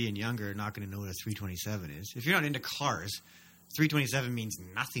 30 and younger are not going to know what a 327 is. If you're not into cars, 327 means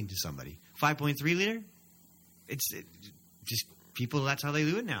nothing to somebody. 5.3 liter? It's just people, that's how they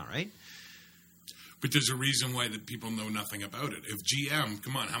do it now, right? But there's a reason why that people know nothing about it. If GM,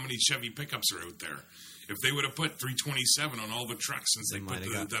 come on, how many Chevy pickups are out there? If they would have put 327 on all the trucks since they put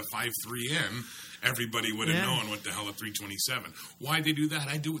the 5.3 in, everybody would have known what the hell a 327. Why'd they do that?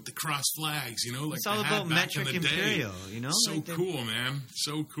 I do it with the cross flags, like it's all about metric imperial, So like cool, man.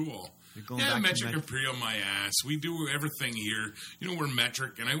 So cool. Yeah, metric imperial, my ass. We do everything here. We're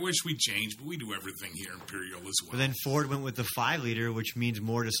metric, and I wish we changed, but we do everything here imperial as well. But then Ford went with the 5 liter, which means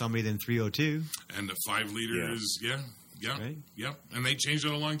more to somebody than 302. And the 5 liter is, right? Yep. And they changed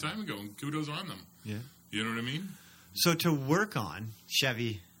it a long time ago, and kudos on them. Yeah. You know what I mean? So to work on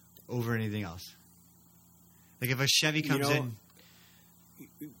Chevy over anything else? Like if a Chevy comes in...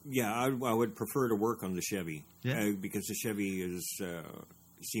 Yeah, I would prefer to work on the Chevy. Yeah. Because the Chevy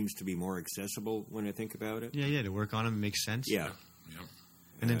seems to be more accessible when I think about it. Yeah, to work on them makes sense. Yeah.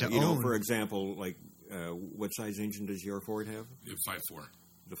 And then to own... for example, like what size engine does your Ford have? 5.4.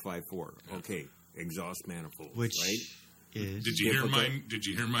 The 5.4. Okay. Exhaust manifold, which right? Did you hear mine? Did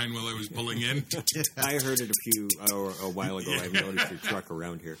you hear mine while I was pulling in? I heard it a while ago. I've noticed your truck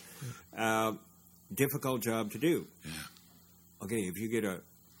around here. Difficult job to do. Yeah. Okay, if you get a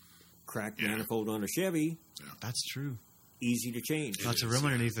cracked manifold on a Chevy, that's true. Easy to change. Lots of room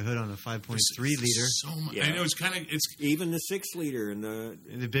underneath the hood on a 5.3 liter. So much. I know it's even the 6 liter and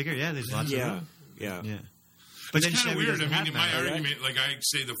the bigger. Yeah, there's lots of room. Yeah. But it's kind of weird. I mean, in my argument, right? like I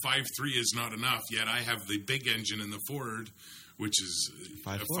say the 5.3 is not enough, yet I have the big engine in the Ford, which is a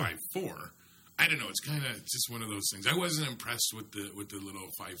 5.4. I don't know. It's just one of those things. I wasn't impressed with the little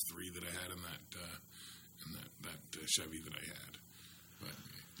 5.3 that I had in that Chevy that I had. But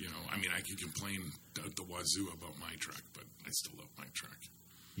I mean, I can complain out the wazoo about my truck, but I still love my truck.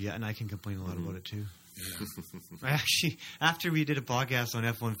 Yeah, and I can complain a lot about it too. Yeah. I actually, after we did a podcast on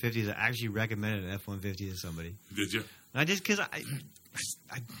F-150s, I actually recommended an F-150 to somebody. Did you? I just because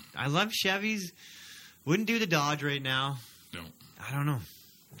I love Chevys. Wouldn't do the Dodge right now. No. I don't know.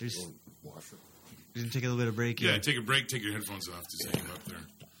 Just take a little bit of break. Yeah, take a break. Take your headphones off to take them up there.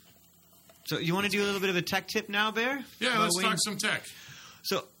 So you want to do a little bit of a tech tip now, Bear? Yeah, let's talk some tech.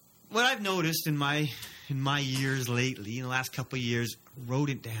 So what I've noticed in my years lately, in the last couple of years,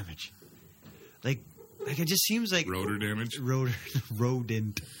 rodent damage. Like it just seems like rotor damage.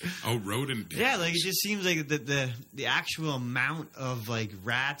 Rodent. Oh, rodent damage. Yeah, like it just seems like the actual amount of like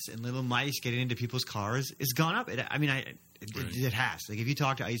rats and little mice getting into people's cars has gone up. It has. Like if you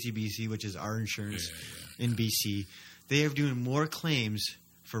talk to ICBC, which is our insurance in BC, they are doing more claims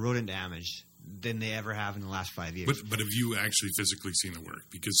for rodent damage than they ever have in the last 5 years. But have you actually physically seen the work?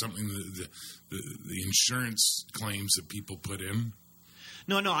 Because something the insurance claims that people put in.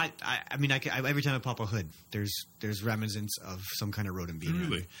 No. I mean, every time I pop a hood, there's remnants of some kind of rodent being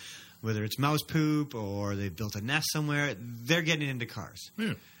really? Around. Whether it's mouse poop or they've built a nest somewhere, they're getting into cars.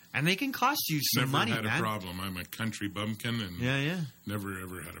 Yeah. And they can cost you some money, man. Never had a problem. I'm a country bumpkin, and never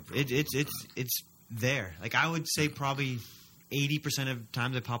ever had a problem. It's there. Like I would say, probably 80% of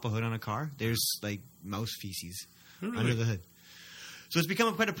times I pop a hood on a car, there's like mouse feces under the hood. So it's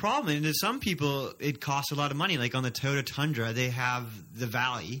become quite a problem. And to some people, it costs a lot of money. Like on the Toyota Tundra, they have the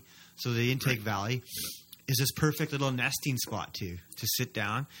valley, so the intake valley is this perfect little nesting spot to sit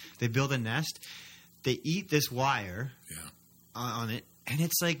down. They build a nest. They eat this wire on it, and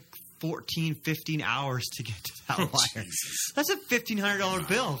it's like 14, 15 hours to get to that wire. Jesus. That's a $1,500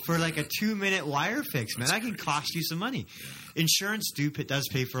 bill for like a 2-minute wire fix, man. That can cost you some money. Insurance does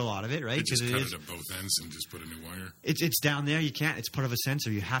pay for a lot of it, right? They just cut it at both ends and just put a new wire. It's down there. You can't. It's part of a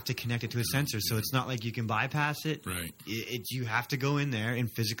sensor. You have to connect it to a sensor. So it's not like you can bypass it. Right. You have to go in there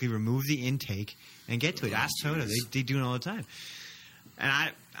and physically remove the intake and get to it. Ask Toyota. They do it all the time.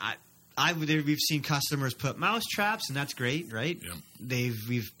 And we've seen customers put mouse traps, and that's great, right? Yeah.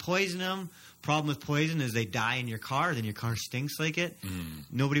 We've poisoned them. Problem with poison is they die in your car, then your car stinks like it.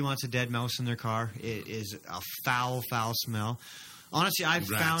 Nobody wants a dead mouse in their car. It is a foul, foul smell. Honestly, I've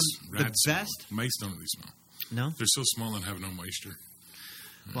found the best. Mice don't really smell. No? They're so small and have no moisture.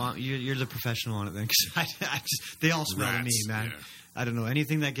 Well, you're the professional on it then, because they all smell to me, man. Yeah. I don't know.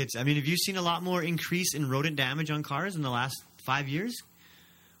 Anything that gets... I mean, have you seen a lot more increase in rodent damage on cars in the last 5 years,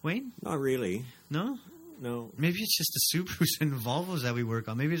 Wayne? Not really. No? No. Maybe it's just the Subarus and Volvos that we work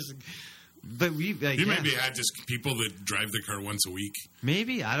on. Maybe it's... But we... maybe had just people that drive the car once a week.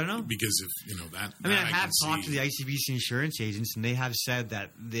 Maybe. I don't know. Because if, that... I mean, I have talked to the ICBC insurance agents, and they have said that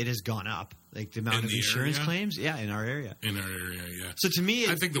it has gone up. Like, the amount of insurance claims? Yeah, in our area. In our area, yeah. So to me...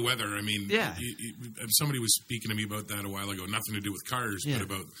 I think the weather, I mean... Yeah. Somebody was speaking to me about that a while ago. Nothing to do with cars, but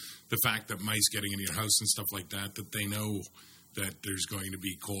about the fact that mice getting into your house and stuff like that they know that there's going to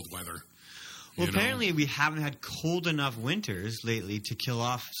be cold weather. Well, apparently we haven't had cold enough winters lately to kill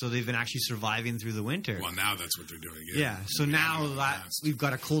off, so they've been actually surviving through the winter. Well, now that's what they're doing. Yeah, so now that we've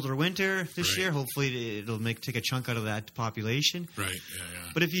got a colder winter this year, hopefully it'll take a chunk out of that population. Right, yeah.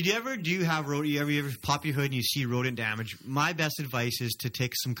 But if you ever do have you ever pop your hood and you see rodent damage, my best advice is to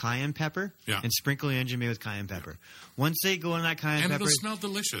take some cayenne pepper and sprinkle your engine bay with cayenne pepper. Once they go in that cayenne pepper... And it'll smell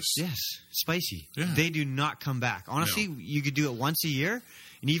delicious. Yes, spicy. Yeah. They do not come back. Honestly, you could do it once a year,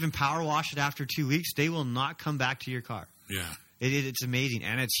 and even power wash it after 2 weeks. They will not come back to your car. Yeah. It's amazing.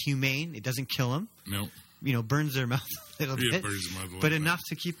 And it's humane. It doesn't kill them. No. Burns their mouth a little bit. Burns their mouth a little but bit. Enough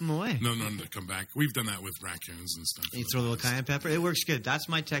to keep them away. No, to come back. We've done that with raccoons and stuff. You throw a little cayenne pepper. It works good. That's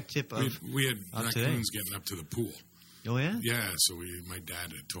my tech tip of we had raccoons today. getting up to the pool. Oh, yeah? Yeah, so my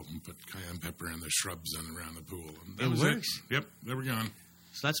dad had told them to put cayenne pepper in the shrubs and around the pool. And that it was works. Yep, they were gone.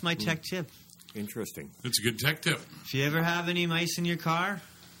 So that's my tech tip. Interesting. It's a good tech tip. If you ever have any mice in your car,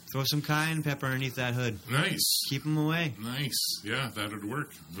 throw some cayenne pepper underneath that hood. Nice. Keep them away. Nice. Yeah, that would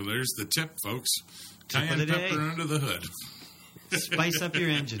work. Well, there's the tip, folks. Tip Cayenne pepper under the hood. Spice up your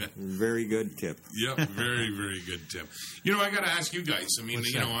engine. Very good tip. Yep, very, very good tip. I got to ask you guys. I mean,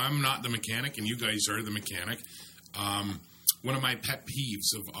 I'm not the mechanic, and you guys are the mechanic. One of my pet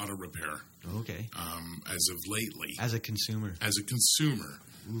peeves of auto repair. Okay. As of lately. As a consumer.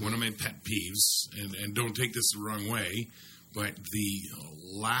 One of my pet peeves, and don't take this the wrong way, but the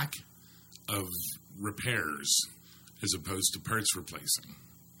lack of repairs as opposed to parts replacing.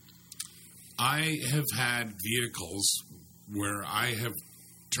 I have had vehicles where I have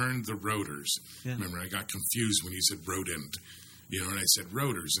turned the rotors. Yeah. Remember, I got confused when you said rodent, and I said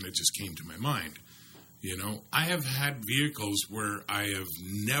rotors, and it just came to my mind. I have had vehicles where I have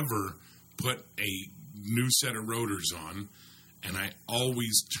never put a new set of rotors on, and I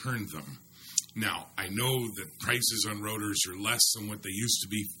always turned them. Now, I know that prices on rotors are less than what they used to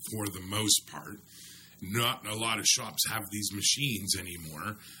be for the most part. Not a lot of shops have these machines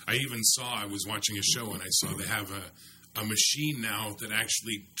anymore. I was watching a show, and I saw they have a machine now that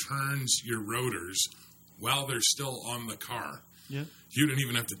actually turns your rotors while they're still on the car. Yeah. You don't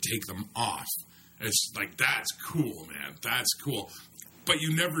even have to take them off. It's like, that's cool, man. That's cool. But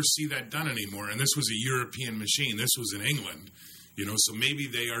you never see that done anymore. And this was a European machine. This was in England. So maybe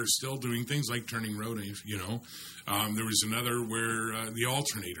they are still doing things like turning rotors, There was another where the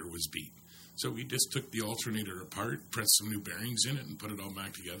alternator was beat. So we just took the alternator apart, pressed some new bearings in it, and put it all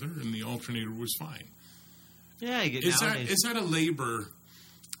back together, and the alternator was fine. Yeah, is that a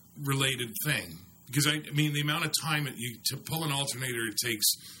labor-related thing? Because, the amount of time to pull an alternator, it takes,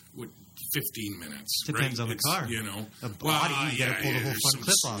 15 minutes. Depends on the car. A body, you got to pull the whole front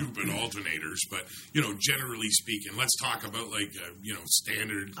clip off. Stupid alternators, but generally speaking, let's talk about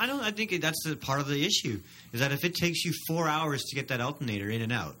standard. I think that's the part of the issue is that if it takes you 4 hours to get that alternator in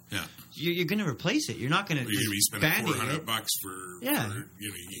and out, you're going to replace it. You're not going to. You're going to be spending $400 for. Yeah.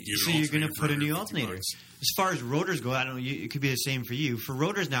 So you're going to put a new alternator. As far as rotors go, I don't know. It could be the same for you. For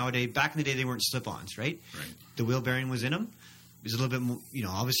rotors nowadays, back in the day, they weren't slip-ons, right? Right. The wheel bearing was in them. It was a little bit more,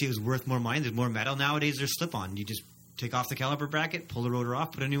 obviously it was worth more money. There's more metal. Nowadays, they're slip-on. You just take off the caliper bracket, pull the rotor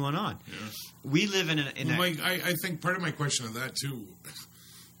off, put a new one on. Yeah. We live in Mike, I think part of my question of that too,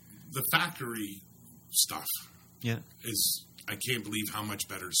 the factory stuff yeah. is, I can't believe how much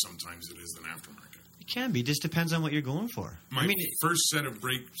better sometimes it is than aftermarket. It can be. Just depends on what you're going for. My first set of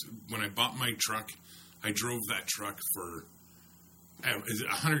brakes, when I bought my truck, I drove that truck for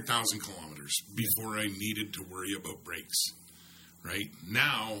 100,000 kilometers before I needed to worry about brakes. Right?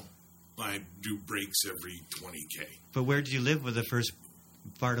 Now, I do brakes every 20K. But where did you live with the first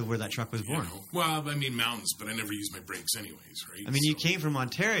part of where that truck was born? You know? Well, I mean mountains, but I never use my brakes anyways, right? I mean, you came from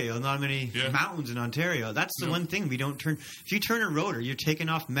Ontario, not many mountains in Ontario. That's the one thing we don't turn. If you turn a rotor, you're taking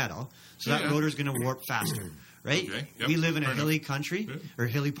off metal, so that rotor's going to warp faster, right? Okay, yep. We live in a hilly country, or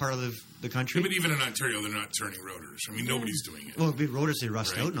hilly part of the country. Yeah, but even in Ontario, they're not turning rotors. I mean, nobody's doing it. Well, big rotors, they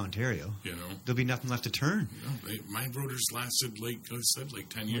rust out in Ontario. You know? There'll be nothing left to turn. You know, my rotors lasted, like I said, like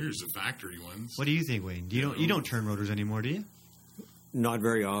 10 years, the factory ones. What do you think, Wayne? You don't turn rotors anymore, do you? Not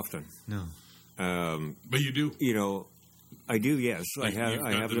very often. No. But you do. You know, I do, yes. Like,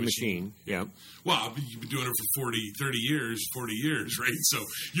 I have the machine. Yeah. Well, you've been doing it for 40 years, right? So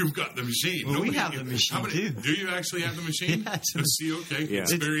you've got the machine. Well, we have the machine, too. Do you actually have the machine? Yeah. See, okay. Yeah.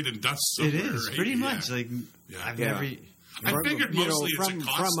 It's buried in dust somewhere, It is, right? pretty much. Like, I've never... I figured mostly it's a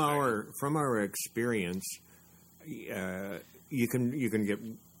cost from our experience, you can get,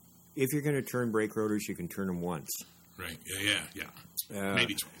 if you're going to turn brake rotors, you can turn them once. Right. Yeah.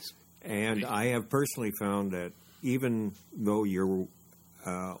 Maybe twice. And I have personally found that even though you're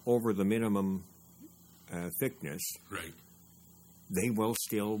over the minimum thickness, right, they will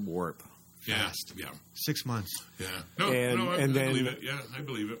still warp. Yeah. 6 months. Yeah. I believe it. Yeah, I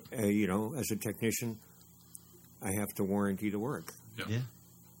believe it. You know, as a technician, I have to warranty the work. Yeah.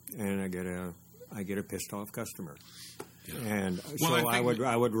 And I get a pissed off customer. Yeah. And Well, so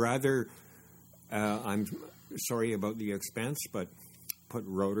I would rather. I'm sorry about the expense, but put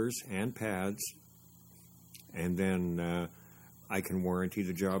rotors and pads, and then I can warranty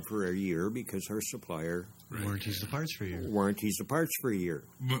the job for a year because our supplier warranties the parts for a year. Warranties the parts for a year.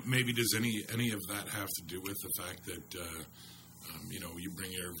 Maybe does any of that have to do with the fact that you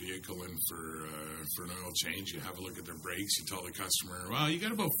bring your vehicle in for an oil change, you have a look at their brakes, you tell the customer, well, you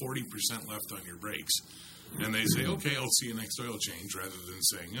got about 40% left on your brakes. And they say, okay, I'll see you next oil change, rather than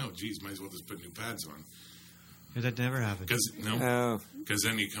saying, oh, geez, might as well just put new pads on. Yeah, that never happened. Because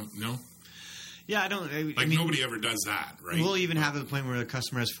then you come, no? Yeah, I don't. I mean, nobody ever does that, right? We'll even have the point where the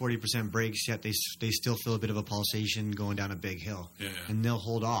customer has 40% brakes, yet they still feel a bit of a pulsation going down a big hill. Yeah. And they'll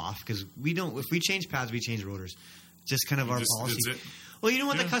hold off because we don't. If we change pads, we change rotors. Just kind of our policy. That's it. Well, you don't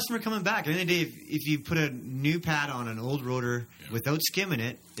want the customer coming back. At the end of the day, if you put a new pad on an old rotor without skimming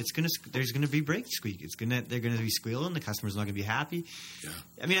it, there's gonna be brake squeak. They're gonna be squealing. The customer's not gonna be happy. Yeah.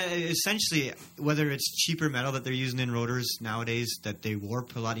 I mean, essentially, whether it's cheaper metal that they're using in rotors nowadays that they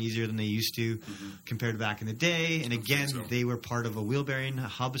warp a lot easier than they used to compared to back in the day, and again, they were part of a wheel bearing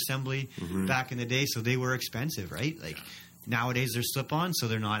hub assembly back in the day, so they were expensive, right? Like. Yeah. Nowadays, they're slip-on, so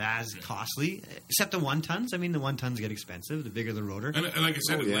they're not as costly, except the 1-tons. I mean, the 1-tons get expensive, the bigger the rotor. And like I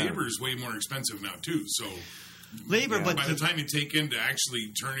said, labor is way more expensive now, too. So but by the time you take into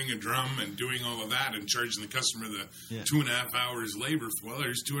actually turning a drum and doing all of that and charging the customer the 2.5 hours labor,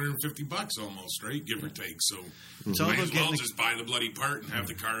 there's $250 almost, right? Give or take. So it's might as well just buy the bloody part and have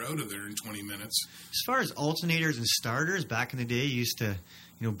the car out of there in 20 minutes. As far as alternators and starters, back in the day, you used to...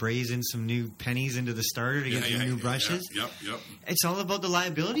 braze in some new pennies into the starter to get some new brushes. Yep. It's all about the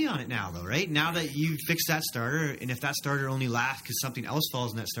liability on it now, though, right? Now that you fix that starter, and if that starter only lasts because something else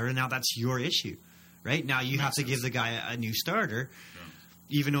falls in that starter, now that's your issue, right? Now you have to give the guy a new starter,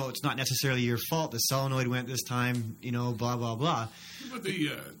 even though it's not necessarily your fault. The solenoid went this time, blah, blah, blah. But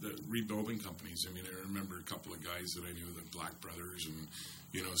the rebuilding companies, I mean, I remember a couple of guys that I knew, the Black Brothers and...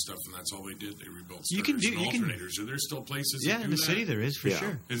 stuff, and that's all they did. They rebuilt starters and alternators. Are there still places that do in the city there is, for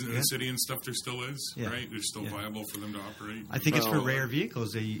sure. Isn't in the city and stuff there still is, right? They're still viable for them to operate? I think it's for rare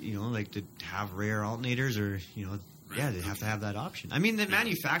vehicles. They, like to have rare alternators or, they have to have that option. I mean, the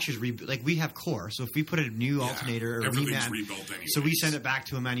manufacturers, we have Core, so if we put a new alternator or everything's rebuilt anyway. So we send it back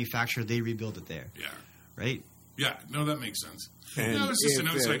to a manufacturer, they rebuild it there. Yeah. Right? Yeah, no, that makes sense. And it's just an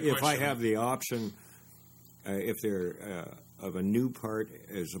outside question. If I have the option, if they're... of a new part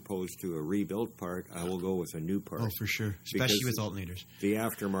as opposed to a rebuilt part, I will go with a new part. Oh, for sure. Especially with alternators. The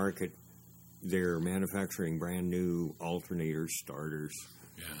aftermarket, they're manufacturing brand new alternators, starters.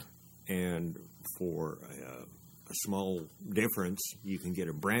 Yeah. And for a small difference, you can get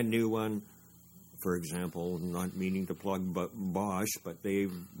a brand new one. For example, not meaning to plug Bosch, but they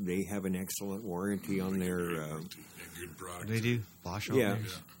have an excellent warranty on their... good product. They do. Bosch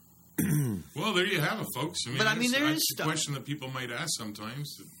alternators. Yeah. Well, there you have it, folks. But, I mean, there is that's a stuff- question that people might ask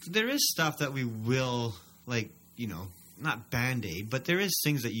sometimes. There is stuff that we will, not Band-Aid, but there is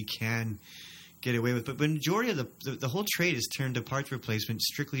things that you can get away with. But the majority of the whole trade is turned to parts replacement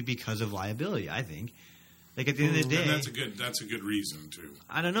strictly because of liability, I think. Like, at the end of the day... And that's a good reason, too.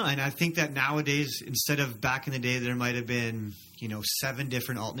 I don't know. And I think that nowadays, instead of back in the day, there might have been, 7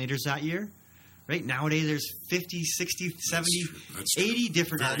 different alternators that year. Right? Nowadays, there's 50, 60, 70, That's true. 80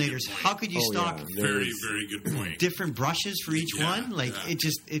 different Very good alternators. point. How could you stock Very, very good point. different brushes for each Yeah, one? Like, yeah. it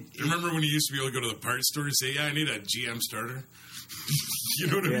just... Do you remember when you used to be able to go to the parts store and say, I need a GM starter? You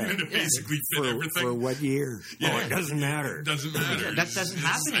know what I mean? And it basically fit everything. For what year? Yeah. Oh, it doesn't matter. It doesn't matter. That doesn't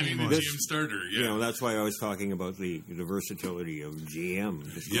happen I need anymore. a GM starter, yeah. You know, that's why I was talking about the versatility of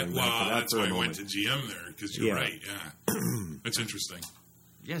GM. Just Yeah, going back to well, that that's for a why I went moment. to GM there, because you're Yeah. right, yeah. That's interesting.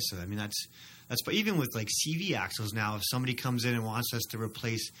 Yeah, so I mean that's but even with like CV axles now, if somebody comes in and wants us to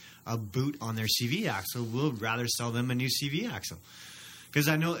replace a boot on their CV axle, we'll rather sell them a new CV axle. Because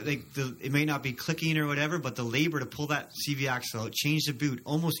I know it may not be clicking or whatever, but the labor to pull that CV axle out, change the boot,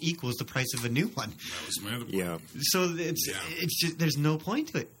 almost equals the price of a new one. That was my other point. Yeah. So it's just there's no point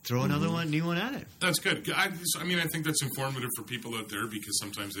to it. Throw another new one at it. That's good. I think that's informative for people out there because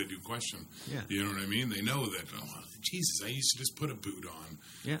sometimes they do question. Yeah. You know what I mean? They know that, Jesus, I used to just put a boot on.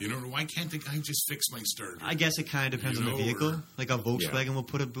 Yeah. You know, why can't the guy just fix my starter? I guess it kind of depends You on the know, vehicle. or- Like a Volkswagen will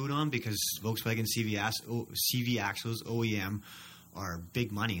put a boot on because Volkswagen CV axles OEM are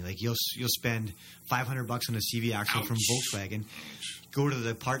big money. Like you'll spend $500 on a CV axle from Ouch. Volkswagen. Go to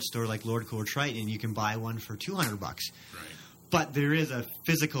the parts store like Lordco or Triton, and you can buy one for $200. Right. But there is a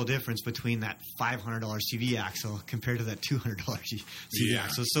physical difference between that $500 CV axle compared to that $200 CV Yeah.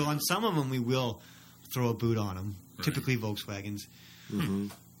 axle. So on some of them, we will throw a boot on them. Right. Typically Volkswagens.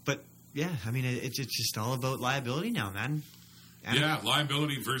 But yeah, I mean, it's just all about liability now, man. And Yeah,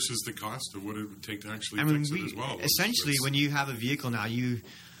 liability versus the cost of what it would take to actually I mean, fix it as well. essentially, when you have a vehicle now,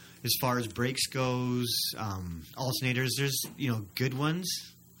 as far as brakes goes, alternators, there's good ones,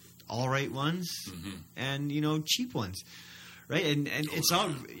 all right ones, and cheap ones, right? And it's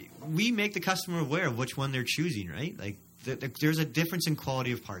all we make the customer aware of which one they're choosing, right? Like there's a difference in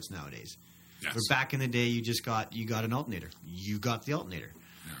quality of parts nowadays. Yes. Where back in the day, you got an alternator, you got the alternator.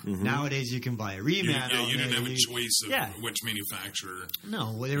 Nowadays, you can buy a reman. you didn't have a alternator. choice of which manufacturer.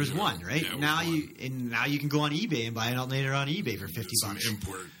 No, well, there was one, right? Yeah, it was now one. now you can go on eBay and buy an alternator on eBay for $50. Some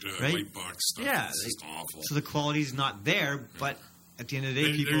import Right? white box stuff. Yeah, It's just awful. So the quality's not there, but at the end of the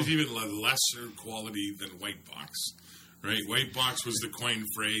day, people. There's even lesser quality than white box. Right? White box was the coined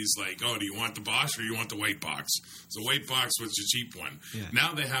phrase like, do you want the Bosch or you want the white box? So white box was the cheap one. Yeah.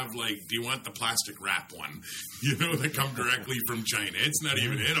 Now they have do you want the plastic wrap one? That come directly from China. It's not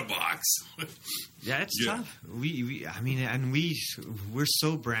even in a box. Yeah, it's Yeah. tough. We're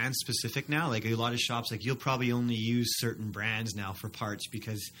so brand specific now. Like a lot of shops, like you'll probably only use certain brands now for parts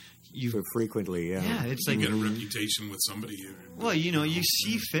because you. So frequently, yeah. Yeah, it's like You get a reputation with somebody. well, you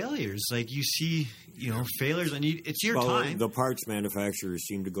see failures. Like you see, failures, and it's your Well, time. the parts manufacturers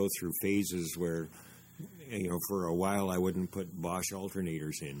seem to go through phases where, for a while I wouldn't put Bosch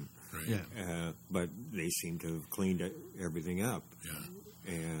alternators in, Right? Yeah. but they seem to have cleaned everything up.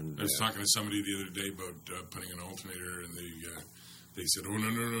 Yeah. And I was talking to somebody the other day about putting an alternator, and they said, "Oh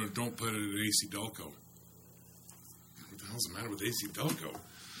no, don't put it in AC Delco." What the hell's the matter with AC Delco?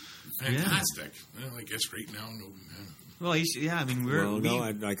 Fantastic. Well, I guess right now, no. Well, I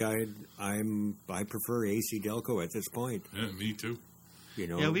mean, I prefer AC Delco at this point. Yeah, me too.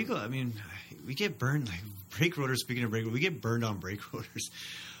 Yeah, we go. I mean, we get burned like brake rotors. Speaking of brake rotors, we get burned on brake rotors.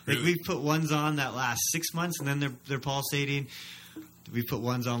 Like Really? we put ones on that last 6 months, and then they're pulsating. We put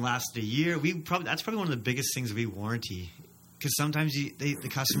ones on last a year. That's probably one of the biggest things we warranty because sometimes the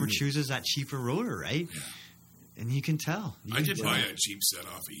customer chooses that cheaper rotor, right? Yeah. And you can tell. I did buy a cheap set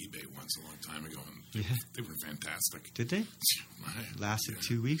off of eBay once a long time ago, and Yeah. they were fantastic. Did they? Lasted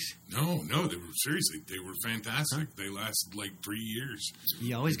 2 weeks. No, they were fantastic. They lasted like 3 years.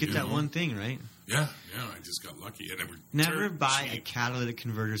 You always get You that know? one thing, right? Yeah, I just got lucky. And they were Never dirt buy a cheap. catalytic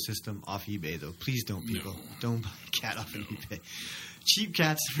converter system off eBay, though. Please don't, people. No. Don't buy a cat off of eBay. Cheap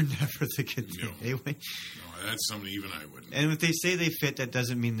cats are never the good thing. No. Anyway. No, that's something even I wouldn't. And if they say they fit, that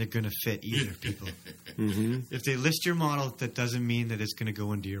doesn't mean they're going to fit either, people. If they list your model, that doesn't mean that it's going to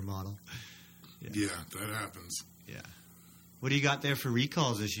go into your model. Yeah, that happens. Yeah. What do you got there for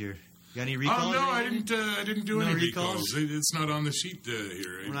recalls this year? You got any recalls? Oh no, or I anything? didn't. I didn't do No any recalls? recalls. It's not on the sheet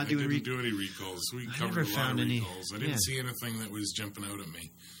here. We're not I doing didn't do any recalls. We I covered never a lot found of any. recalls. I didn't Yeah. see anything that was jumping out at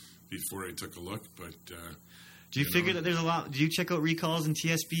me before I took a look. But Do you figure that there's a lot? Do you check out recalls and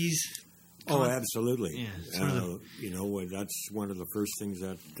TSBs Oh, absolutely. Yeah, it's one of the- That's one of the first things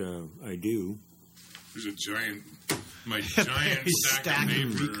that I do. There's a giant stack Stack of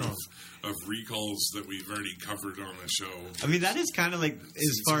of paper recalls. of recalls that we've already covered on the show. I mean, that is kind of like, as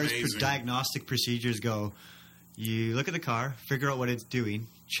It's far as amazing. diagnostic procedures go, you look at the car, figure out what it's doing,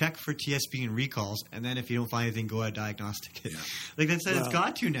 check for TSB and recalls, and then if you don't find anything, go out diagnostic it. Yeah. Like that's what it's Well-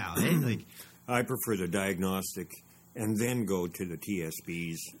 got to now. Eh? Like I prefer the diagnostic and then go to the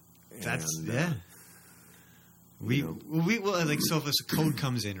TSBs. that's and, yeah. We you know. we well, like so if a code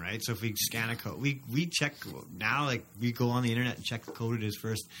comes in, right? So if we scan a code, we check now. Like we go on the internet and check the code it is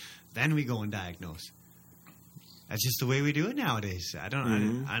first, then we go and diagnose. That's just the way we do it nowadays. I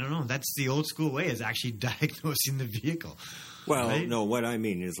don't know. That's the old school way. Is actually diagnosing the vehicle. Well, Right? no, what I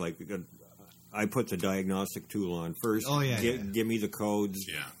mean is like I put the diagnostic tool on first. Oh, yeah, yeah. Give me the codes.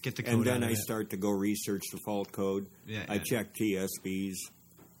 Yeah. Get the code And then out of I it. start to go research the fault code. Yeah, I yeah. check TSBs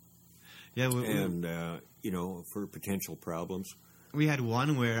Yeah, and for potential problems. we had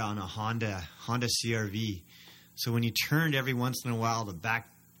one where on a Honda CRV, so when you turned every once in a while, the back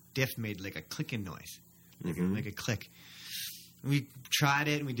diff made like a clicking noise, like a click. We tried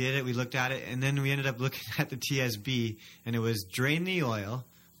it and we did it. We looked at it, and then we ended up looking at the TSB, and it was drain the oil,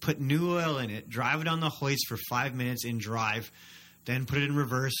 put new oil in it, drive it on the hoist for 5 minutes in drive, then put it in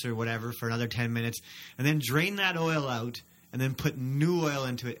reverse or whatever for another 10 minutes, and then drain that oil out, and then put new oil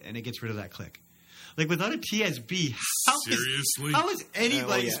into it, and it gets rid of that click. Like without a TSB, Seriously? how is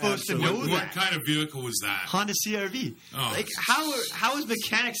anybody Oh, yeah, supposed to absolutely. know What that? kind of vehicle was that? Honda CRV. Oh, Like how is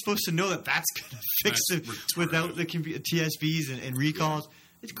mechanics supposed to know that that's going to fix That's it retarded. without the TSBs and recalls?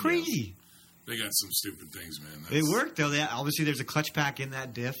 It's crazy. They got some stupid things, man. It worked though. Obviously, there's a clutch pack in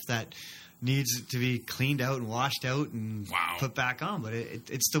that diff that needs to be cleaned out and washed out and Wow. put back on. But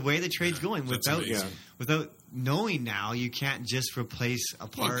it's the way the trade's going. that's Without amazing. without knowing now, you can't just replace a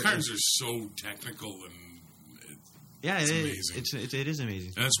Well, part. cars are so technical, and yeah, it's it amazing. is. It is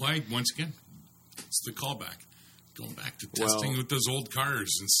amazing. that's why, once again, it's the callback. Going back to testing Well- with those old cars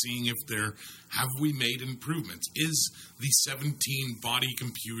and seeing if have we made improvements? Is the 17 body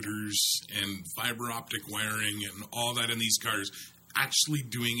computers and fiber optic wiring and all that in these cars actually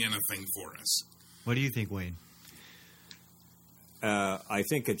doing anything for us? What do you think, Wayne? I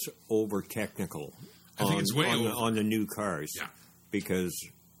think it's over technical. I think it's way over. on the new cars. Yeah. Because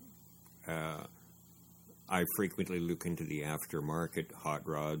I frequently look into the aftermarket, hot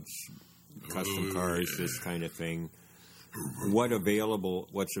rods, custom Ooh, cars, yeah. this kind of thing. What's available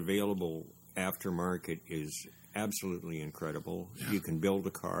aftermarket is absolutely incredible. Yeah. You can build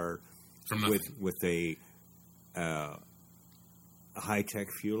a car From nothing. with a high-tech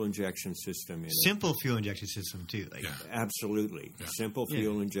fuel injection system in it. Simple fuel injection system too. Like, Yeah. Absolutely. Yeah. Simple Yeah.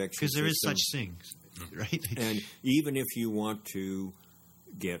 fuel injection because there is system. such things, right? And even if you want to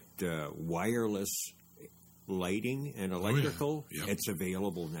get wireless lighting and electrical, Yep. it's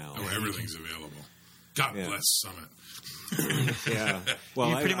available now. Oh, everything's available. God Yeah. bless Summit. Yeah. Well,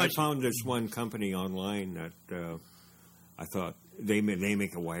 You I pretty much- found this one company online that I thought they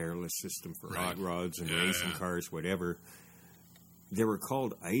make a wireless system for Right. hot rods and Yeah, racing yeah. cars, whatever. They were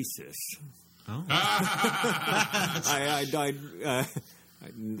called ISIS. Oh.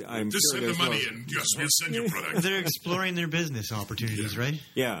 I'm Just sure send the there's money no- and yes, we'll send you product. They're exploring their business opportunities, right?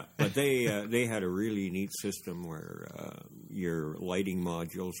 Yeah, but they had a really neat system where your lighting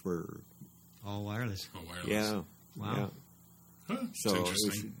modules were All wireless. Oh, wireless. yeah Wow. yeah. Huh, it's So it was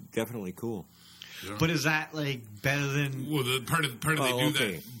interesting. definitely cool. Yeah. But is that like better than? Well, the part of Oh, they do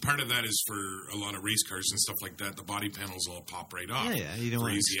okay. that. Part of that is for a lot of race cars and stuff like that. The body panels all pop right off. Yeah, you don't for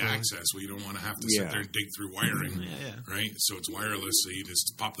want to easy expose- access. Well, you don't want to have to sit Yeah. there and dig through wiring. Yeah. Right. So it's wireless. So you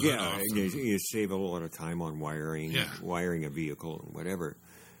just pop that Yeah, off. you save a lot of time on wiring, Yeah. wiring a vehicle and whatever.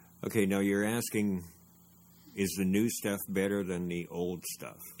 Okay, now you're asking, is the new stuff better than the old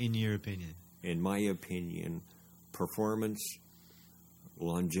stuff? In your opinion, In my opinion, performance,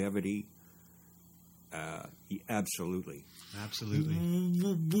 longevity, absolutely. absolutely.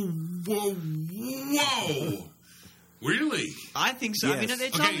 Whoa! Whoa! Really? I think so. I mean, Yes.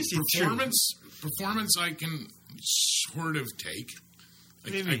 it's Okay. obviously Performance. I can sort of take.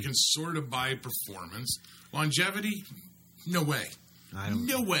 do you I mean? can sort of buy performance. Longevity? No way. I don't.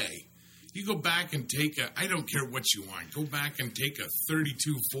 No way. You go back and take I don't care what you want. Go back and take a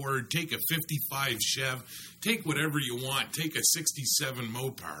 32 Ford, take a 55 Chev, take whatever you want, take a 67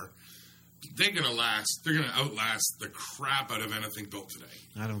 Mopar. They're going to last. They're going to outlast the crap out of anything built today.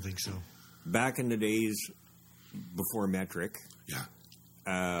 I don't think so. Back in the days before metric, Yeah.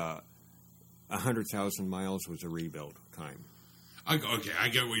 100,000 miles was a rebuild time. Okay, I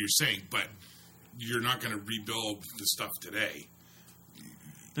get what you're saying, but you're not going to rebuild the stuff today.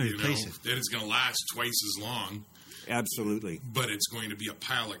 No, you replace know, it. that it's going to last twice as long, Absolutely. but it's going to be a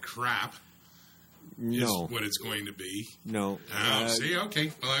pile of crap. No. Is what it's going to be. No. See,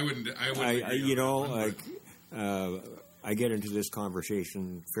 okay. Well, I wouldn't. I wouldn't. agree you on know, that one, like, I get into this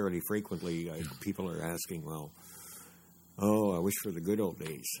conversation fairly frequently. People are asking, well, I wish for the good old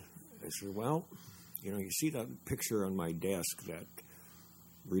days. I said, well, you know, you see that picture on my desk, that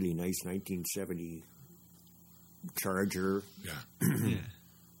really nice 1970 Charger. but- yeah. Yeah.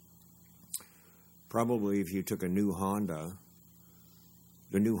 Probably if you took a new Honda,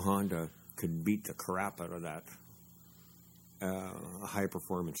 the new Honda could beat the crap out of that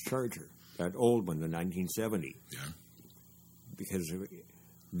high-performance Charger, that old one, the 1970. Yeah. Because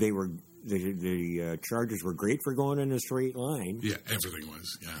they were the Chargers were great for going in a straight line, Yeah. Everything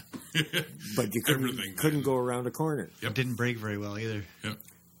was. Yeah. but you Everything, couldn't man. go around a corner. Yep. It didn't break very well either. Yep.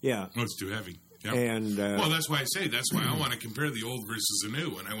 Yeah, Well, it's too heavy. Yep. and Well, that's why I say that's why I want to compare the old versus the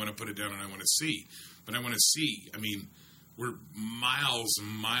new, and I want to put it down and I want to see. But I want to see. I mean, we're miles and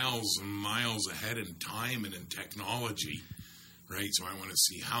miles and miles ahead in time and in technology, right? So I want to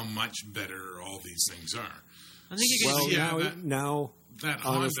see how much better all these things are. I think you can well, yeah, now That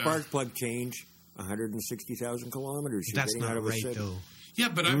on Honda, a spark plug change, 160,000 kilometers. You're That's getting out not of a right, city. though. yeah,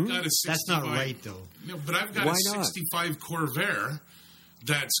 but I've got a 65. That's not right, though. No, but I've got Why a not? 65 Corvair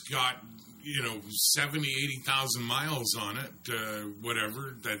that's got 70, 80,000 miles on it,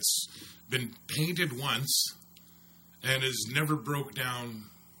 whatever. That's been painted once and has never broke down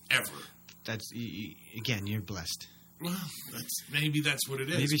ever. That's again, you're blessed. Well, maybe that's what it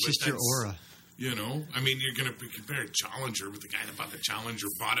is. Maybe it's but just your that's- aura. You know, I mean, you're going to compare a Challenger with the guy that bought the Challenger,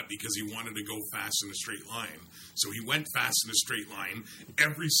 bought it because he wanted to go fast in a straight line. So he went fast in a straight line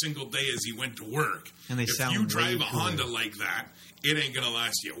every single day as he went to work. And they if sound you drive way a cooler. Honda like that, it ain't going to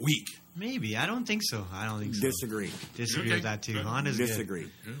last you a week. Maybe. I don't think so. Disagree. Disagree Okay. with that too. Good. Honda's good. Disagree.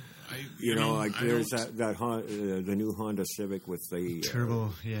 I, You know, like I there's don't- the new Honda Civic with the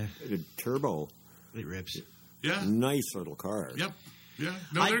Turbo, yeah, the turbo. it rips. Yeah. Nice little car. Yep. Yeah.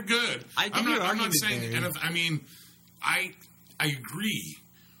 No, I- they're good. I think I'm your not argument saying. there- And if, I mean, I agree,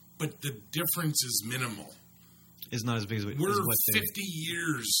 but the difference is minimal. It's not as big as what, We're as what they- 50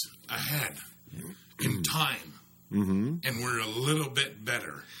 years ahead in time, Mm-hmm. and we're a little bit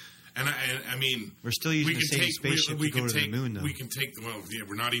better. And I mean, We're still using we the can same take spaceship we to go can to the take moon, though. we can take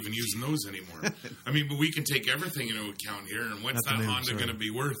we're not even using those anymore. I mean, but we can take everything into account here. And what's Not the that moon, Honda sorry. going to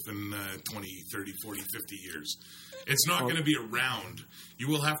be worth in 20, 30, 40, 50 years? It's not going to be around. You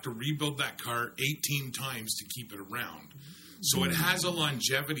will have to rebuild that car 18 times to keep it around. So it has a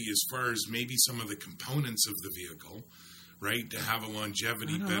longevity as far as maybe some of the components of the vehicle, right? To have a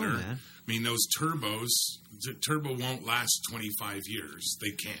longevity I don't better. know, man. I mean, those turbos, the turbo won't last 25 years.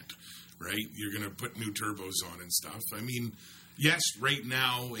 They can't, right? You're going to put new turbos on and stuff. I mean, yes, right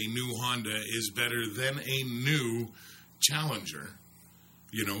now, a new Honda is better than a new Challenger,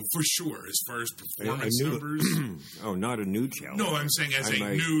 for sure, as far as performance new- numbers. Oh, not a new Challenger. No, I'm saying as I a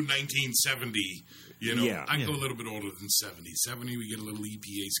might- new 1970, Yeah. I go Yeah. a little bit older than 70. 70, we get a little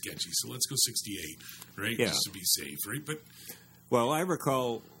EPA sketchy, so let's go 68, right? Yeah. Just to be safe, right? But Well, I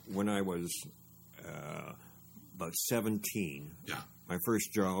recall when I was about 17, yeah, my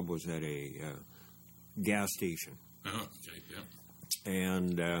first job was at a gas station. okay, yeah.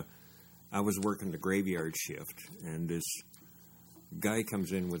 And I was working the graveyard shift, and this guy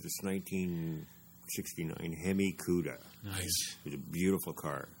comes in with this 1969 Hemi Cuda. Nice. It was a beautiful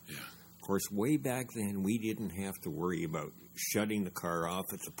car. Yeah. Of course, way back then, we didn't have to worry about shutting the car off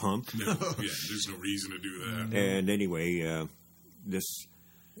at the pump. No, yeah, there's no reason to do that. And anyway, this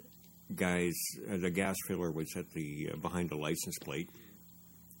guy's the gas filler was at the behind the license plate,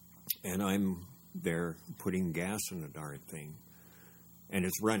 and I'm there putting gas in the darn thing, and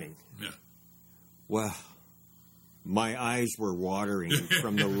it's running. Yeah. Well, my eyes were watering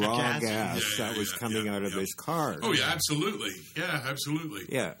from the raw Gas? gas Yeah, that was yeah, coming yeah, out of yeah. this car. Oh, yeah, absolutely. Yeah, absolutely.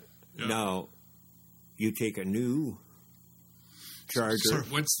 Yeah. Yeah. Now, you take a new Charger.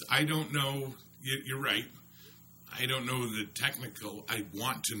 I don't know. You're right. I don't know the technical. I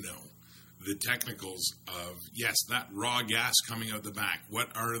want to know the technicals of, yes, that raw gas coming out the back. What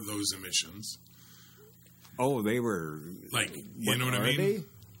are those emissions? Oh, they were Like, you know what I are mean?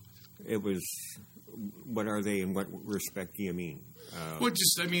 They? It was. What are they? In what respect do you mean? Well,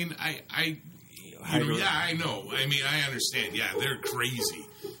 just, I mean, Hydro- yeah, I know. I mean, I understand. Yeah, they're crazy.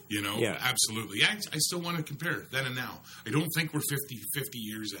 Yeah. Absolutely. I still want to compare then and now. I don't think we're 50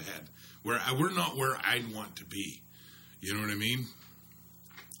 years ahead. We're not where I'd want to be. You know what I mean?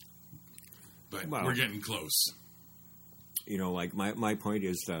 But Well- we're getting close. Like my point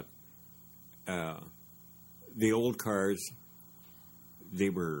is that the old cars, They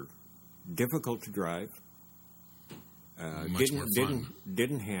were difficult to drive. Much more fun.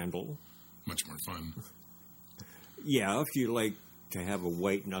 Didn't handle. Much more fun. Yeah, if you like to have a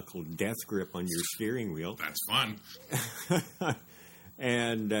white-knuckled death grip on your steering wheel. That's fun.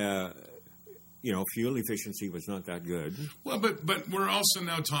 And, fuel efficiency was not that good. Well, but we're also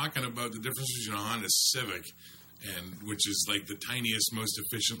now talking about the difference between a Honda Civic, which is like the tiniest, most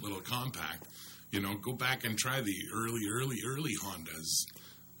efficient little compact. Go back and try the early Hondas.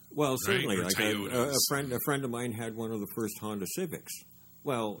 Well, certainly. Or Like a friend of mine had one of the first Honda Civics.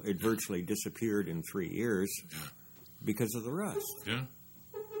 Well, it virtually disappeared in 3 years because of the rust.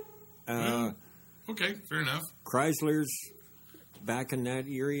 Yeah. Okay, fair enough. Chryslers, back in that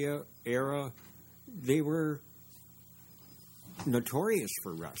era, they were notorious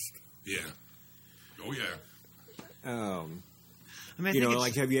for rust. Yeah. Oh, yeah. I mean,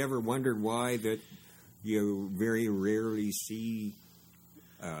 like, have you ever wondered why that you very rarely see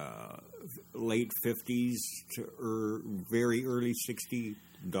late 50s to very early 60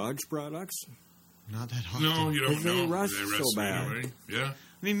 Dodge products? Not that often. No, you don't know. They rust They so bad. Anyway. Yeah.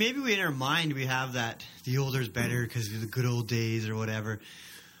 I mean, maybe in our mind we have that the older's better because of the good old days or whatever.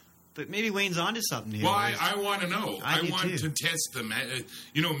 But maybe Wayne's onto something here. Well, I want to know. I do want too. to test them.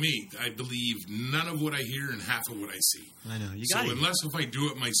 You know me. I believe none of what I hear and half of what I see. I know. You So got it. unless if I do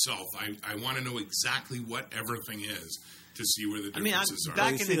it myself, I want to know exactly what everything is to see where the differences are.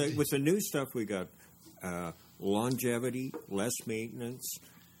 back You in see, the- like, with the new stuff, we got longevity, less maintenance,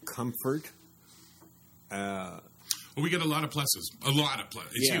 comfort. Well, we get a lot of pluses. A lot of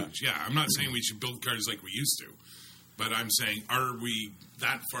pluses. It's Yeah. huge. Yeah, I'm not saying we should build cars like we used to, but I'm saying, are we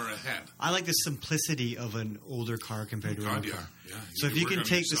that far ahead? I like the simplicity of an older car compared to a God, new yeah. car. Yeah. So if you work can on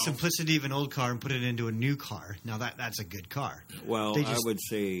take the yourself. simplicity of an old car and put it into a new car, now that's a good car. Well, They I just- would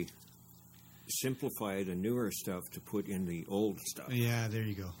say simplify the newer stuff to put in the old stuff. Yeah, there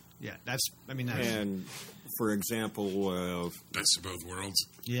you go. Yeah, that's. And, for example, Best of both worlds.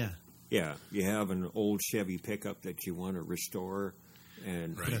 Yeah. you have an old Chevy pickup that you want to restore,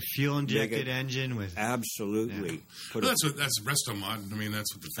 and Right. Put a fuel injected Make it- engine with. absolutely put Well, a that's resto mod. I mean,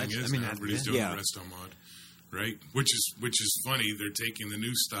 that's what the thing That's- is. I mean, now. that's- Everybody's yeah. doing Yeah. resto mod, right? Which is funny. They're taking the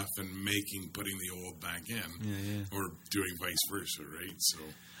new stuff and putting the old back in, Yeah. or doing vice versa, right? So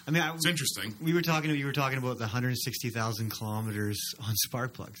I mean, it's interesting. you were talking about the 160,000 kilometers on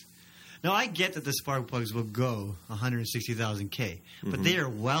spark plugs. Now, I get that the spark plugs will go 160,000 K, but they are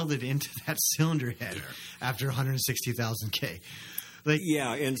welded into that cylinder head Yeah. after 160,000 K. Like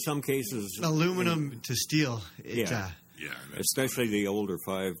Yeah, in some cases, aluminum to steel. Yeah. Yeah. That's, especially the older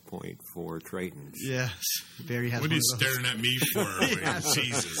 5.4 Tritons. Yes. Barry has what are one you of those. staring at me for?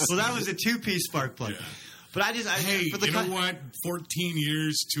 Jesus. Well, that was a 2-piece spark plug. Yeah. But Hey, for the you know what? 14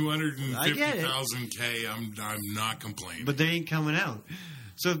 years, I get it. 250,000 K. I'm not complaining. But they ain't coming out.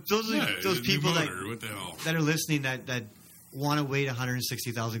 So those are those new people motor, what the hell? that are listening that want to wait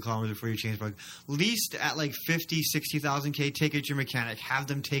 160,000 kilometers before you change plug. Least at like 50, 60,000 K, take it to your mechanic, have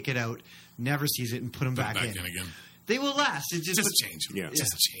them take it out, never sees it, and put them Put it back in. again. They will last. It's just Change them. Yeah.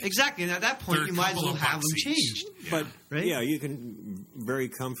 Just change. exactly. And at that point, They're you a might as couple well of have them bucks each. changed. But Right? yeah, you can very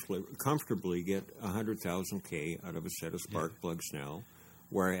comfortably get 100,000 K out of a set of spark plugs now,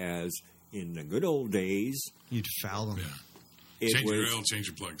 whereas in the good old days, You'd foul them. Yeah. it Change your was oil, change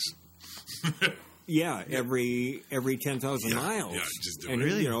your plugs. every 10,000 Yeah, miles. yeah, just do and it.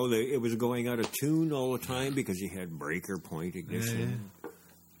 Really? it was going out of tune all the time because you had breaker point ignition.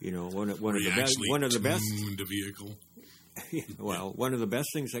 You know, one of Where the you best. actually One of the best. tuned the vehicle. Well, one of the best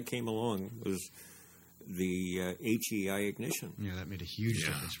things that came along was the HEI ignition. Yeah, that made a huge Yeah,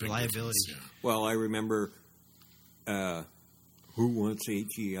 difference. big Reliability. difference, Well, I remember who wants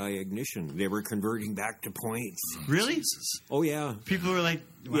HEI ignition? They were converting back to points. Really? Jesus. Oh, yeah. People were like,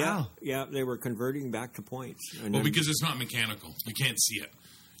 wow. Yeah, they were converting back to points. And Well, then- because it's not mechanical. You can't see it.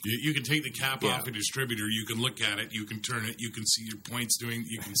 You can take the cap Yeah. off a distributor. You can look at it. You can turn it. You can see your points doing.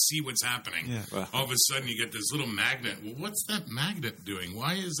 You can see what's happening. Yeah. Well- All of a sudden, you get this little magnet. Well, what's that magnet doing?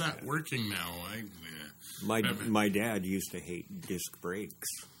 Why is that working now? my dad used to hate disc brakes.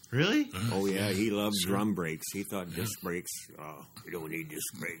 Really? Oh, yeah, he loved drum brakes. He thought disc brakes, you don't need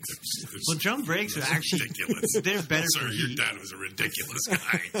disc brakes. Well, drum brakes are actually ridiculous. they're better for Sorry, your heat. dad was a ridiculous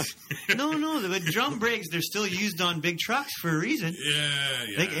guy. No, but drum brakes, they're still used on big trucks for a reason. yeah.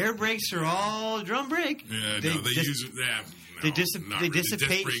 Like air brakes are all drum brake. Yeah, They no, they dis- use it. Yeah, no, they not they really. dissipate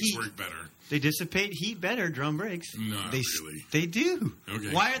Disc brakes heat. work better. They dissipate heat better, drum brakes. Not they, really. They do.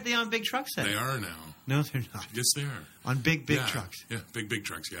 Okay. Why aren't they on big trucks then? They are now. No, they're not. Yes, they are. On big Yeah, trucks. Yeah, big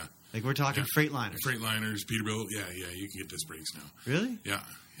trucks. Yeah. Like we're talking Freightliners. Freightliners, Peterbilt. Yeah. You can get disc brakes now. Really? Yeah.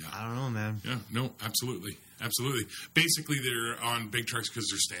 Yeah. I don't know, man. Yeah, no, absolutely. Absolutely. Basically, they're on big trucks because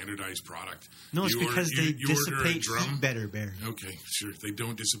they're standardized product. No, it's because they you order a dissipate drum. heat better, Barry. Okay, sure. They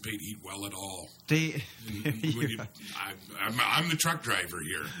don't dissipate heat well at all. They. I'm the truck driver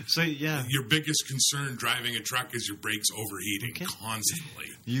here. So yeah, Your biggest concern driving a truck is your brakes overheating Okay. constantly.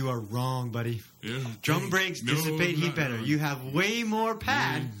 you are wrong, buddy. Yeah. Drum brakes No, dissipate heat not better. really. You have way more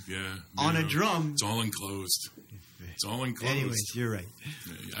pad. Yeah. On a no. drum. It's all enclosed. It's all enclosed. Anyways, you're right.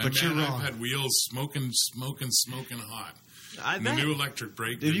 But you're wrong. I've had wheels smoking hot. I And the bet. new electric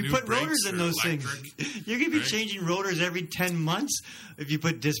brake. If the you new put brakes rotors in are those electric. things, you're gonna be right? changing rotors every 10 months if you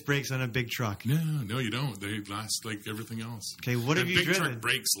put disc brakes on a big truck. No, you don't. They last like everything else. Okay, what have And you big driven? truck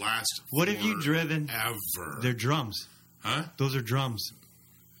brakes last. What have you driven? Ever. They're drums. Huh? Those are drums.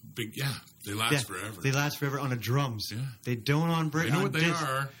 Big. Yeah, they last Yeah, forever. They last forever on a drums. Yeah. They don't on I brake. know what they disc.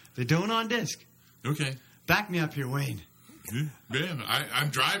 are. They don't on disc. Okay. Back me up here, Wayne. Yeah, I'm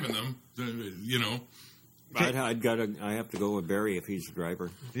driving them. You know. I have to go with Barry if he's the driver,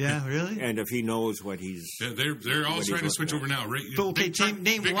 Yeah, really? and if he knows what he's. They're all What trying to he's switch looking over now. Right? But okay, Big truck-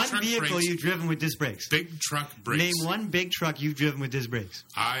 name big one truck vehicle brakes- you've driven with disc brakes. Big truck brakes. Name one big truck you've driven with disc brakes.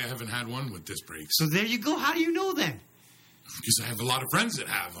 I haven't had one with disc brakes So there you go. How do you know then? because I have a lot of friends that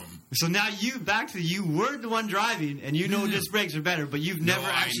have them. So now you were the one driving, and you know disc brakes are better, but you've never no,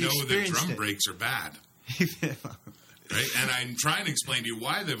 actually I know that experienced drum it. brakes are bad. Right? And I'm trying to explain to you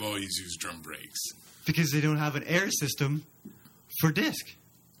why they've always used drum brakes. Because they don't have an air system for disc.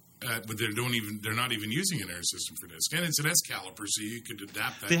 But they're not even using an air system for disc. And it's an S caliper, so you could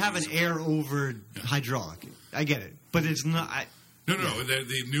adapt that. They have an easily. air over hydraulic. I get it, but it's not. No.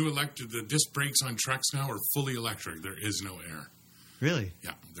 The new the disc brakes on trucks now are fully electric. There is no air. Really?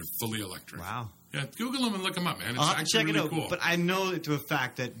 Yeah, they're fully electric. Wow. Yeah, Google them and look them up, man. It's I'll have to actually check it really out. cool. But I know to a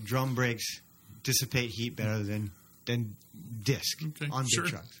fact that drum brakes dissipate heat better than disc okay, on sure.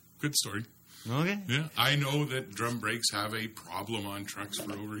 big trucks. Good story. Okay, Yeah, I know that drum brakes have a problem on trucks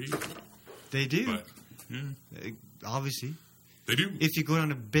for overheating, they do. but yeah, Obviously, they do. if you go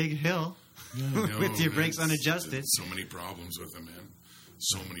down a big hill No, with your brakes it's- unadjusted. it's so many problems with them, man.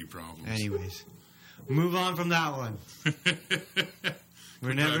 So many problems. Anyways, move on from that one.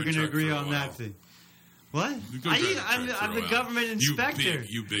 We're never drive a going to truck agree for a on while. that thing. What? You go drive a truck I'm for a the while. government inspector.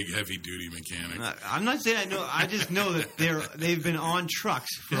 You big heavy duty mechanic. I'm not saying I know. I just know that they've been on trucks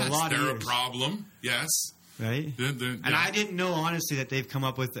for Yes, a lot of they're years, a problem. Yes. right? And And I didn't know honestly that they've come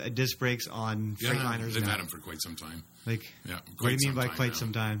up with disc brakes on Freightliners. they've now. had them for quite some time. Like, Yeah. what do you mean by quite now.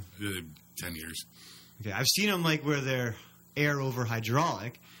 some time? 10 years. Okay, I've seen them like where they're air over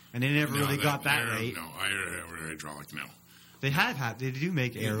hydraulic, and they never really got that right. No, air hydraulic, no. They do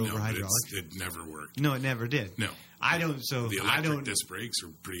make air no, over but hydraulic. it never worked. No, it never did. No. I don't. So The I electric don't. disc brakes are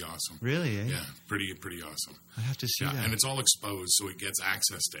pretty awesome. Really? Eh? Yeah, pretty awesome. I have to see Yeah, that. and it's all exposed, so it gets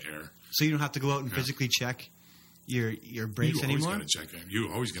access to air. So you don't have to go out and Yeah. physically check your brakes You always anymore, got to check it.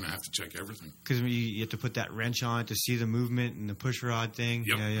 You're always going to have to check everything. because you have to put that wrench on it to see the movement and the push rod thing.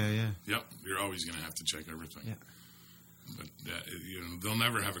 Yep. Yeah. Yep, you're always going to have to check everything. Yeah. But they'll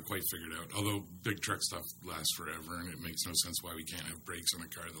never have it quite figured out. Although big truck stuff lasts forever, and it makes no sense why we can't have brakes on a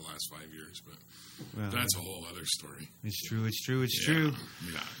car the last 5 years. But Well, that's a whole other story. It's true. It's true. It's Yeah, true.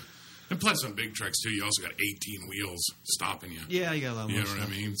 Yeah. And plus, on big trucks too, you also got 18 wheels stopping you. Yeah, you got a lot You more know stuff.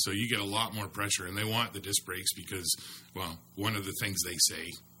 what I mean? So you get a lot more pressure, and they want the disc brakes because, well, one of the things they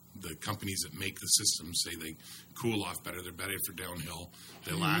say, the companies that make the systems say they cool off better. They're better for downhill.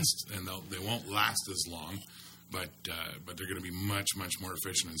 They last, and they won't last as long, but they're going to be much more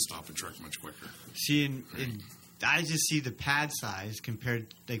efficient and stop a truck much quicker. See, I just see the pad size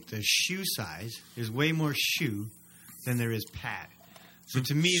compared, like the shoe size. There's way more shoe than there is pad. So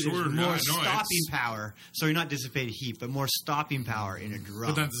to me, Sure, there's yeah, more no, stopping power. So you're not dissipating heat, but more stopping power in a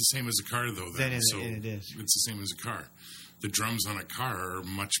drum. But that's the same as a car, though. Then Then, it- so and it is. It's the same as a car. The drums on a car are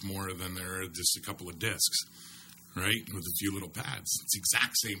much more than there are just a couple of discs, right? With a few little pads. It's the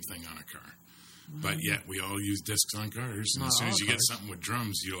exact same thing on a car. But yet, we all use discs on cars. And Not as soon all as you get cars. something with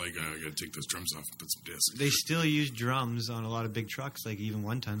drums, you're like, I got to take those drums off and put some discs. They still use drums on a lot of big trucks, like even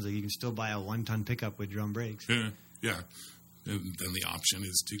 1 tons. Like you can still buy a 1 ton pickup with drum brakes. Yeah. And then the option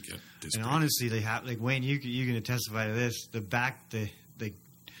is to get disc And brakes. honestly, they have like Wayne. You're going to testify to this. The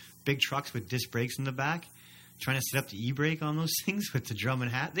big trucks with disc brakes in the back, trying to set up the e-brake on those things with the drum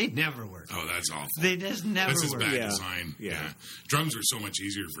and hat, they never work. Oh, that's awful. They just never This is work. bad Yeah. design. Yeah. Drums are so much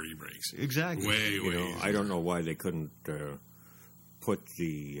easier for e-brakes. Exactly. Way You know, easier. I don't know why they couldn't put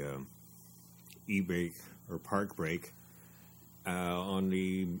the e-brake or park brake on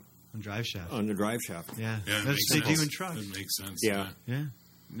the Drive shaft. drive shaft. Yeah, Yeah, it that's makes what they sense. do in trucks. It makes sense. Yeah. Yeah,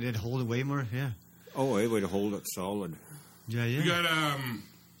 they'd hold it way more. Yeah, Oh, it would hold it solid. yeah. We got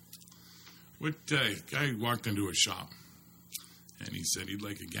What guy walked into a shop, and he said he'd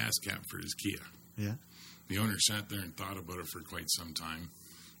like a gas cap for his Kia. Yeah. The owner sat there and thought about it for quite some time.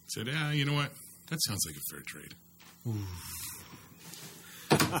 Said, "Yeah, you know what? That sounds like a fair trade."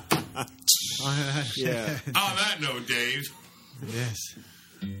 Yeah. On that note, Dave. Yes.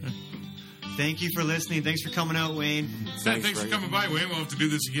 Thank you for listening. Thanks for coming out, Wayne. Thanks for coming by, Wayne. We'll have to do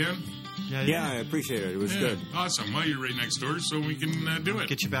this again. Yeah, I appreciate it. It was good. Awesome. Well, you're right next door, so we can do it.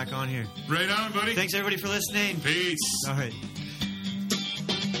 Get you back on here. Right on, buddy. Thanks, everybody, for listening. Peace. All right.